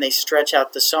 minutes, and they stretch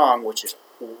out the song, which is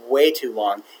way too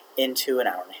long, into an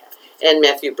hour and a half. And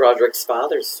Matthew Broderick's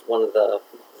father's one of the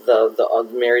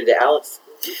married to Alice.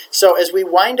 So as we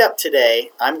wind up today,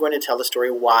 I'm going to tell the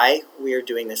story why we are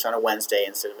doing this on a Wednesday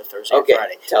instead of a Thursday Okay, or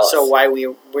Friday. tell So us. why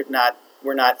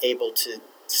we're not able to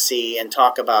see and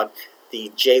talk about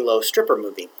the J-Lo stripper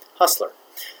movie, Hustler,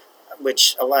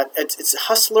 which it's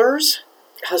Hustlers.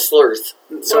 Hustlers.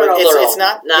 So it's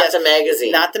not the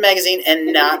magazine. not the magazine,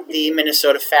 and not the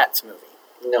Minnesota Fats movie.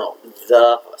 No,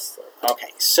 the Hustler. Okay,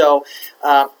 so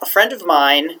a friend of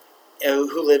mine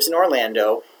who lives in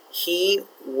Orlando, he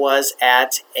was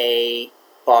at a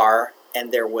bar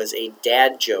and there was a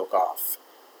dad joke off.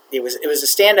 It was a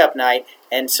stand-up night,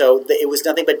 and so it was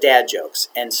nothing but dad jokes.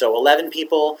 And so 11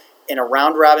 people in a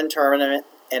round-robin tournament,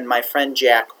 and my friend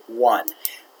Jack won.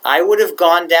 I would have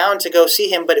gone down to go see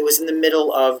him, but it was in the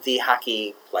middle of the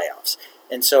hockey playoffs.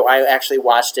 And so I actually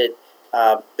watched it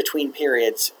between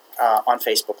periods on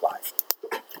Facebook Live.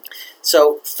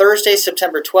 So Thursday,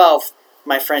 September 12th,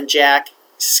 my friend Jack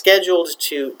scheduled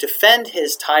to defend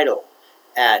his title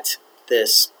at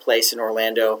this place in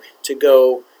Orlando to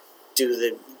go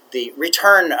do the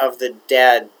return of the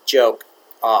dad joke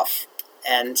off.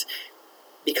 And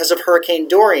because of Hurricane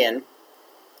Dorian,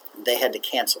 they had to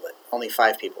cancel it. Only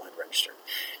 5 people had registered.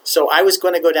 So I was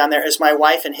going to go down there. As my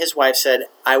wife and his wife said,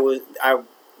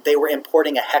 they were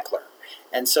importing a heckler.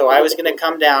 And so I was going to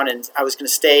come down and I was going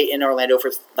to stay in Orlando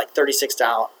for like 36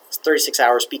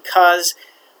 hours because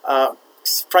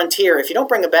Frontier, if you don't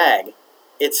bring a bag,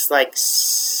 it's like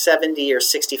 $70 or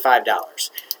 $65.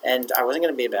 And I wasn't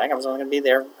going to be a bag. I was only going to be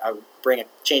there. I would bring a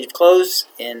change of clothes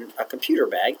in a computer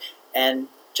bag and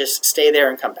just stay there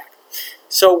and come back.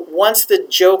 So once the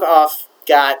joke off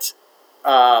got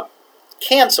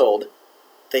canceled,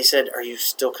 they said, "Are you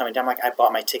still coming down?" I'm like, "I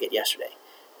bought my ticket yesterday."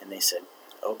 And they said,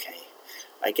 "Okay,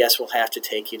 I guess we'll have to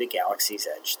take you to Galaxy's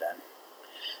Edge then."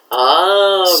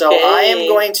 Oh, okay. So I am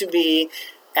going to be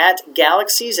at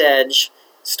Galaxy's Edge,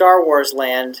 Star Wars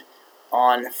Land,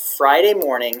 on Friday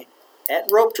morning at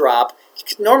Rope Drop.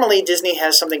 Normally Disney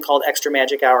has something called Extra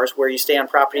Magic Hours where you stay on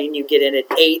property and you get in at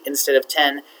 8 instead of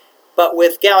 10. But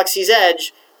with Galaxy's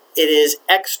Edge, it is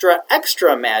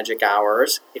extra magic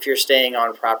hours if you're staying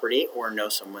on property or know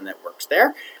someone that works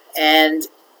there. And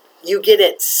you get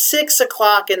at 6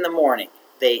 o'clock in the morning.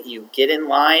 You get in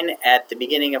line at the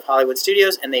beginning of Hollywood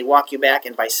Studios and they walk you back,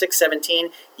 and by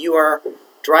 6:17 you are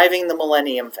driving the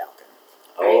Millennium Falcon.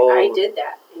 I did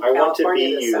that in I want to California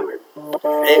be this you. summer.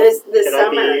 It- This Can I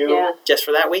be summer, you? yeah. just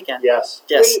for that weekend. Yes.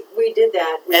 Yes. We did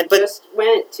that. We But- just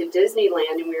went to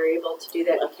Disneyland and we were able to do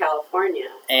that in California.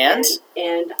 And?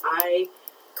 And I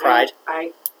Cried.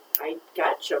 I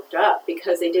got choked up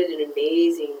because they did an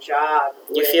amazing job.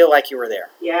 You with- feel like you were there.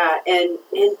 Yeah,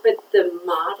 but the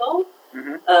model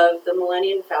Mm-hmm. of the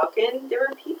Millennium Falcon, there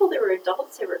were people, there were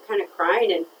adults that were kind of crying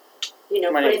and, Wanted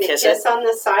to putting a kiss kiss on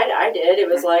the side. I did. It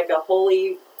was like a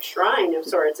holy shrine of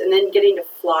sorts. And then getting to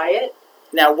fly it.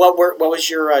 Now, what was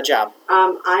your job?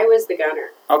 I was the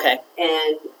gunner. Okay.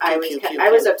 And I was Pew, pew, pew, I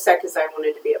was pew. upset because I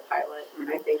wanted to be a pilot.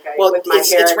 Mhm. I think I Well, with my hair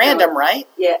it's going- random, right?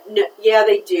 Yeah, no, yeah,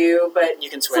 they do, but You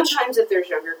can switch. sometimes if there's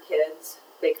younger kids,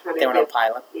 they kind They of want a give,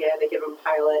 pilot. they give them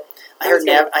pilot. I heard was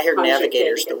gonna I heard punch a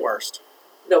Navigator's kid the in the- worst.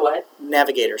 The what?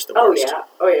 Navigator's the Oh worst.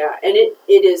 yeah, and it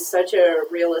is such a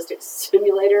realistic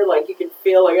simulator. Like you can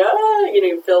feel like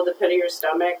you feel the pit of your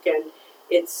stomach, and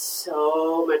it's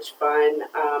so much fun.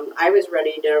 I was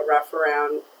ready to rough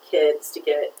around kids to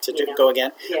get Go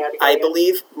again. Yeah, to go I again.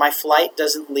 believe my flight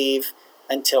doesn't leave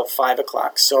until 5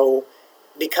 o'clock. So,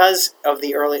 because of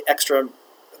the early extra,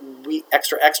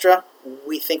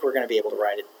 we think we're going to be able to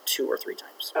ride it 2 or 3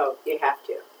 times. Oh, you have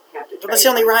to. You have to. But try that's the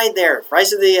it. only ride there.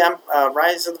 Rise of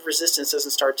the Resistance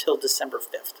doesn't start till December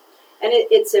 5th. And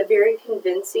it's a very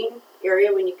convincing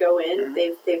area when you go in.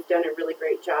 Mhm. They've done a really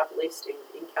great job, at least in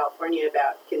California,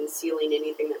 about concealing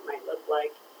anything that might look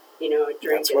like, a drink.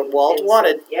 That's what Walt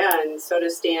wanted. Yeah, and soda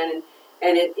stand.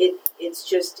 And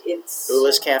it's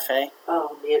Ula's Cafe.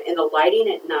 Oh man, and the lighting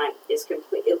at night is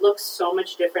complete. It looks so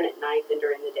much different at night than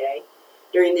during the day.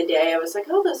 During the day, I was like,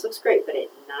 "Oh, this looks great," but at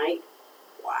night,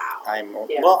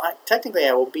 wow. Technically,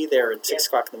 I will be there at 6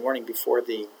 o'clock in the morning before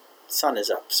the sun is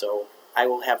up, so I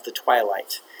will have the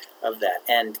twilight of that,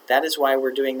 and that is why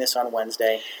we're doing this on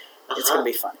Wednesday. It's going to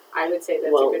be fun. I would say that's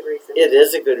a good reason. It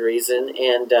is a good reason,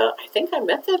 and I think I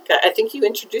met that guy. I think you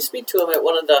introduced me to him at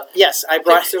one of the I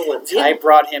brought Pixar ones. Yeah. I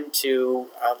brought him to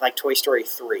like Toy Story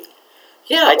 3.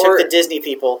 Yeah, I took the Disney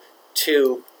people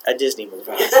to a Disney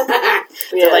movie.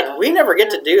 They're like, we never get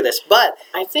to do this, but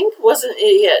I think wasn't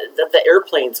it the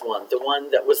airplanes one, the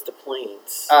one that was the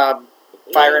planes.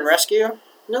 Fire and Rescue.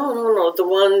 No, the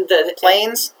one that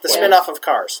Planes, the spin-off of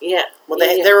Cars. Yeah. Well,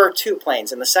 there are 2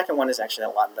 planes, and the second one is actually a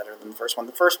lot better than the first one.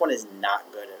 The first one is not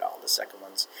good at all. The second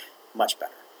one's much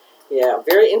better. Yeah,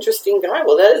 very interesting guy.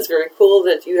 Well, that is very cool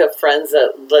that you have friends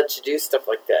that let you do stuff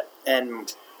like that.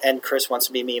 And Chris wants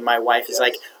to be me. My wife is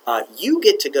like, you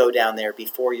get to go down there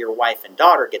before your wife and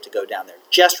daughter get to go down there.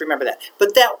 Just remember that.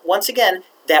 But that, once again,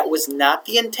 that was not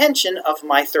the intention of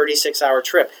my 36-hour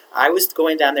trip. I was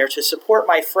going down there to support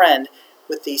my friend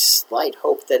with the slight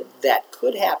hope that that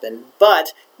could happen,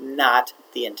 but not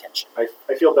the intention. I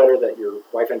feel better that your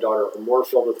wife and daughter are more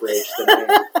filled with rage than I am.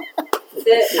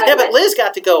 But Liz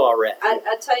got to go already.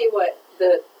 I tell you what,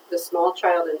 the small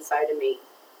child inside of me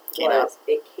came out,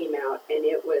 and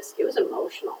it was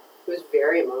emotional. It was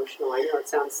very emotional. I know it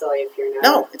sounds silly if you're not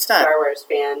no, it's not. a Star Wars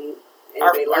fan,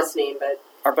 anybody listening, but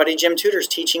our buddy Jim Tudor's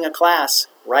teaching a class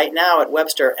right now at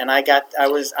Webster, and I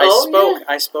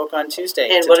spoke on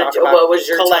Tuesday and to talk about what was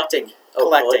your collecting.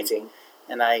 Collecting.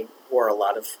 And I wore a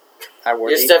lot of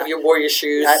you wore your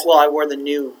shoes. I wore the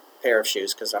new pair of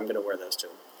shoes because I'm going to wear those too.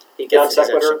 Non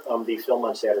sequitur, the film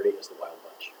on Saturday is The Wild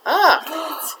Bunch.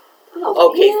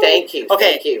 Okay, thank you.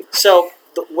 Okay, thank you. So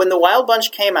when The Wild Bunch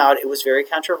came out, it was very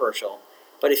controversial.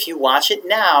 But if you watch it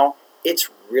now, it's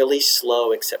really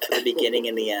slow except for the beginning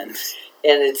and the end.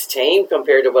 And it's tame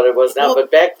compared to what it was now. Well, but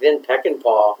back then, Peck and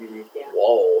Paw,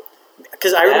 whoa.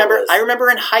 Because I remember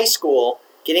in high school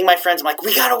getting my friends, I'm like,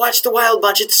 we got to watch The Wild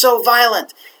Bunch. It's so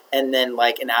violent. And then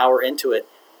like an hour into it,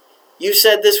 you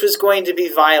said this was going to be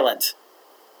violent.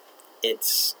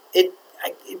 It's a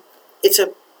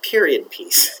period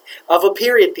piece of a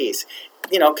period piece,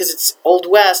 because it's Old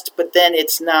West, but then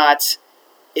it's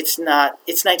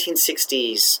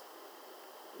 1960s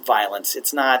violence.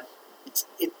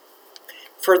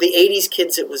 For the 80s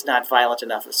kids, it was not violent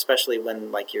enough, especially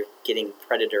when like you're getting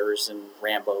Predators and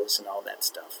Rambos and all that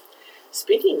stuff.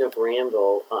 Speaking of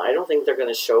Rambo, I don't think they're going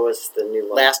to show us the new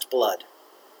one. Last Blood.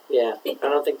 Yeah, I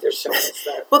don't think they're showing us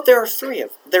that. Well, there are 3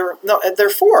 of them. There are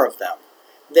 4 of them.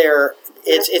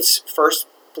 It's First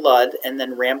Blood, and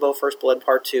then Rambo First Blood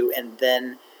Part 2, and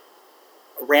then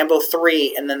Rambo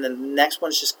 3, and then the next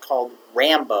one's just called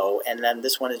Rambo, and then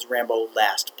this one is Rambo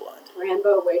Last Blood.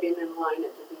 Rambo waiting in line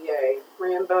at the VA.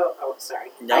 Rambo, oh,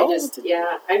 sorry. No? I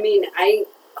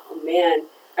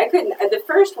couldn't, the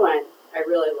first one I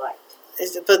really liked.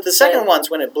 But the second one's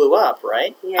when it blew up,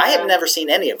 right? Yeah. I have never seen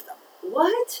any of them.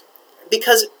 What?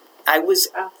 Because I was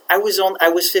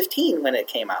 15 when it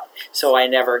came out, so I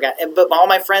never got. But all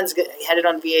my friends had it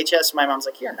on VHS. My mom's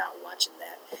like, "You're not watching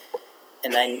that."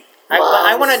 And then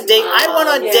I went on date. I went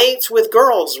on dates with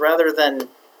girls rather than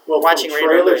watching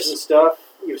trailers and stuff.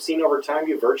 You've seen over time.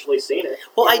 You've virtually seen it.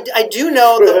 Well, I do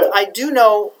know. I do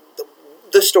know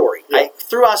the story. Yeah.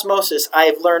 Through osmosis, I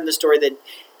have learned the story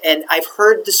and I've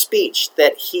heard the speech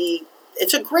that he.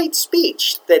 It's a great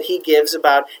speech that he gives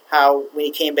about how when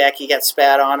he came back he got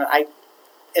spat on.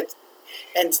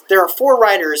 And there are 4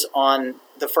 writers on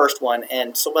the first one,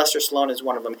 and Sylvester Stallone is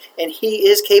one of them. And he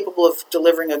is capable of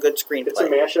delivering a good screenplay. It's a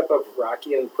mashup of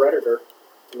Rocky and Predator.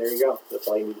 And there you go. That's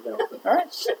all you need to know. All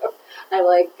right. I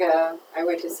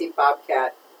went to see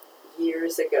Bobcat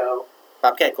years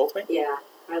Bobcat Goldthwait? Yeah,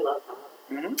 I love Bob.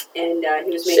 Mm-hmm. And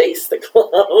he was making... Shakes the Clown.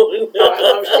 I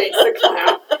love Shakes the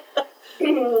Clown.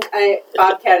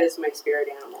 Bobcat is my spirit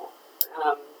animal.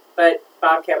 But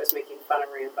Bobcat was making fun of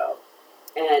Rambo.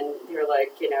 And you're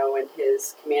like, when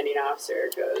his commanding officer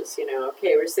goes,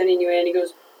 okay, we're sending you in. He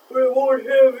goes, but I won't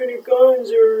have any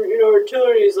guns or,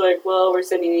 artillery. He's like, well, we're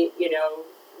sending you,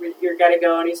 you're got to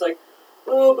go. And he's like,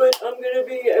 oh, but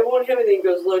I won't have anything. He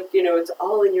goes, look, it's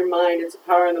all in your mind. It's a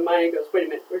power in the mind. He goes, wait a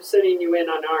minute, we're sending you in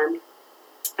unarmed.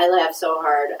 I laughed so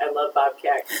hard. I love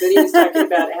Bobcat. Because then he was talking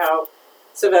about how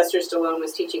Sylvester Stallone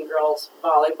was teaching girls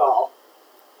volleyball,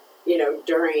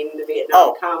 during the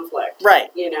Vietnam conflict. Right.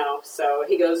 So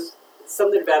he goes,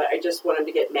 something about it, I just want him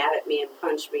to get mad at me and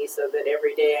punch me so that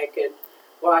every day I could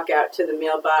walk out to the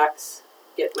mailbox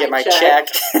get my check.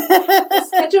 Let's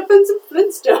catch up on some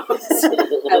Flintstones.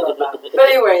 I love that. But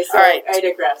anyway, so All right. I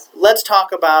digress. Let's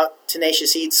talk about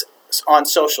Tenacious Eats on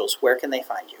socials. Where can they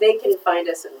find you? They can find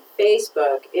us on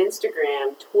Facebook,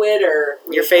 Instagram, Twitter.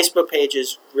 Your Facebook page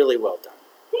is really well done.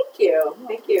 Thank you.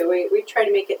 Thank you. We try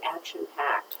to make it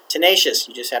action-packed. Tenacious.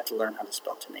 You just have to learn how to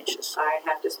spell tenacious. I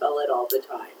have to spell it all the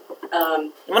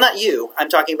time. Well, not you. I'm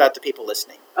talking about the people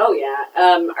listening. Oh, yeah.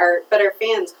 Our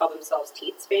fans call themselves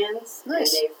Teats fans.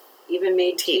 Nice. And they've even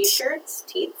made Teats. T-shirts.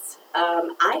 Teats.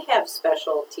 I have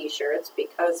special T-shirts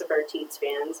because of our Teats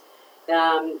fans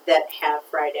that have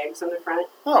fried eggs on the front.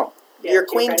 Oh, Yeah, you're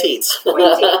two Queen fried Teats. eggs.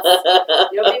 Queen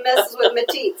Teats. Nobody messes with my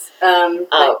Teats.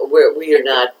 We are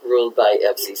not ruled by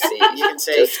FCC. You can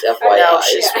say, Just FYI. no,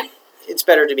 she's, Yeah. it's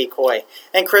better to be coy.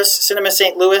 And Chris, Cinema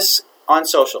St. Louis on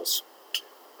socials.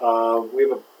 We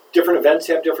have different events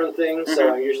have different things.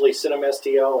 Mhm. Usually Cinema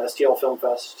STL, STL Film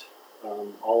Fest,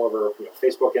 all over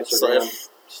Facebook, Instagram,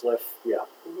 Sliff. Yeah.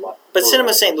 But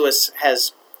Cinema St. Louis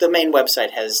has, the main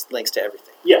website has links to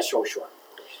everything. Yes, sure.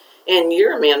 And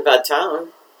you're a man about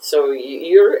town, so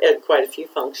you're at quite a few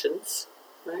functions,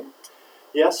 right?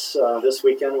 Yes, this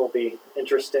weekend will be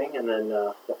interesting, and then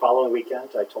the following weekend,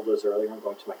 I told Liz earlier, I'm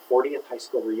going to my 40th high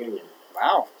school reunion.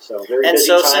 Wow. So very And busy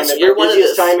so time. since At you're the one of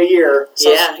busiest the- time of year.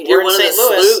 So yeah, we're you're in one of the St.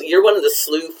 Louis. SLU. You're one of the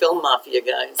SLU film mafia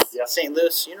guys. Yes, St.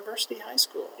 Louis University High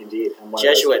School. indeed. I'm one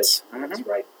Jesuits. Of those guys. Mhm. That's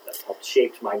right. That's helped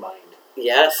shape my mind.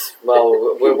 Yes,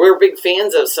 well, we're big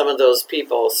fans of some of those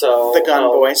people. So The Gun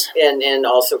Boys. and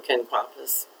also Ken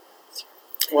Pappas.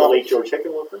 Well, the late George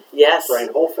Hickenlooper, Yes, Brian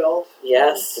Holfeld.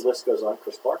 Yes. The list goes on.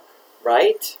 Chris Clark,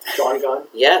 right. Sean Gunn.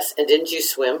 Yes, and didn't you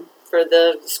swim for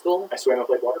the school? I swam and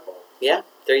played water polo. Yeah,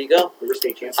 there you go. We were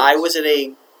state champions. I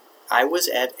was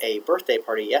at a birthday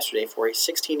party yesterday for a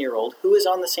 16-year-old who is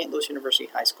on the St. Louis University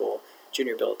High School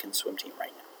Junior Billiken swim team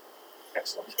right now.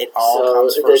 Excellent. It all so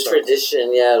comes the full circle.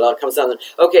 tradition, yeah, it all comes down.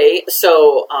 Okay,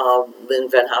 so Lynn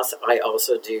Venhouse, I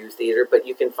also do theater, but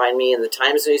you can find me in the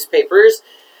Times newspapers,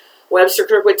 Webster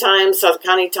Kirkwood Times, South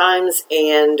County Times,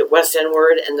 and West End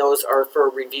Word, and those are for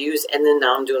reviews. And then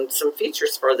now I'm doing some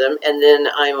features for them. And then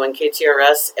I'm on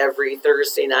KTRS every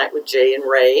Thursday night with Jay and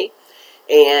Ray,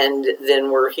 and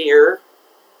then we're here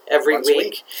every Once a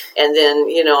week. And then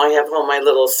I have all my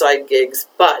little side gigs,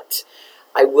 but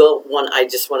I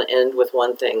just want to end with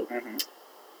one thing. Mm-hmm.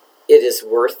 It is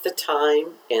worth the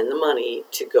time and the money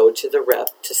to go to the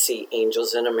Rep to see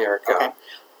Angels in America. Okay.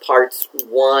 Part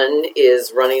 1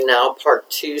 is running now. Part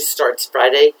 2 starts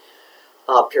Friday.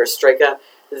 Perestroika.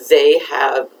 They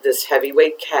have this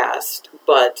heavyweight cast,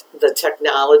 but the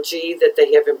technology that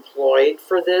they have employed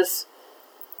for this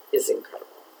is incredible.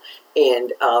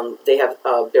 And they have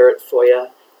Barrett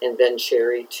Foya and Ben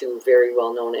Cherry, two very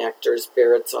well-known actors.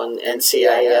 Barrett's on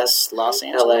NCIS, Los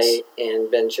Angeles. LA,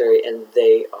 and Ben Cherry, and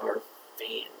they are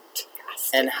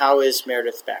fantastic. And how is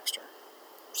Meredith Baxter?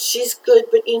 She's good,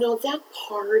 but that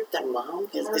part, the mom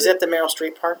part. Is that the Meryl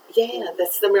Streep part? Yeah,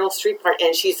 that's the Meryl Streep part.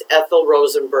 And she's Ethel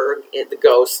Rosenberg, the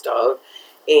ghost of,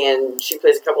 and she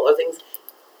plays a couple of things.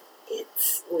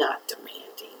 It's not demanding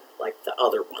like the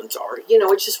other ones are.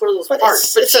 It's just one of those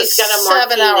parts. But she's got a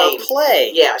marquee 7-hour name.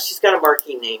 play. Yeah, she's got a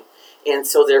marquee name. And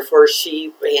so therefore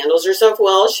she handles herself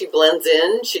well. She blends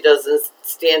in. She doesn't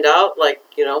stand out like,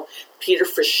 Peter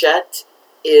Frechette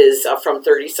is from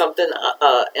 30-something,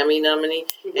 Emmy nominee,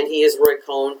 and he is Roy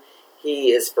Cohn.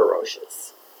 He is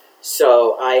ferocious.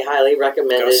 So I highly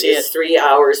recommend Go it. see It's it. 3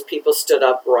 hours. People stood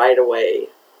up right away.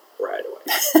 Right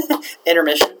away.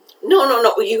 Intermission.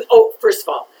 No. First of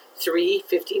all, 3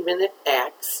 50-minute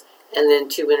acts and then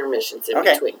 2 intermissions in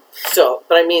between. So,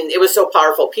 but I mean, it was so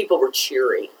powerful. People were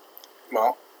cheering.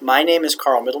 Well, my name is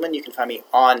Carl Middleman. You can find me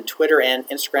on Twitter and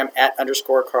Instagram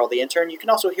 @_Carl the Intern. You can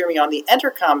also hear me on the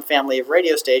Entercom family of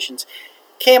radio stations,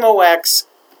 KMOX,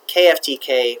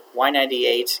 KFTK,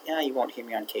 Y98. Yeah, you won't hear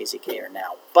me on KZK or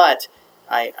Now, but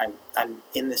I'm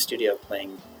in the studio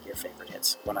playing your favorite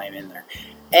hits when I'm in there.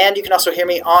 And you can also hear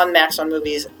me on Max on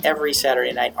Movies every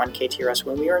Saturday night on KTRS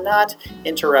when we are not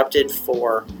interrupted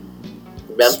for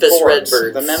Memphis sports,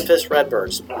 Redbirds. The Memphis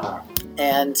Redbirds.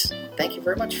 And thank you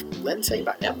very much. Lynn, say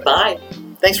bye. Yeah, bye.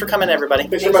 Thanks for coming, everybody.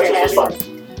 Thanks so much. This was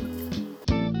fun.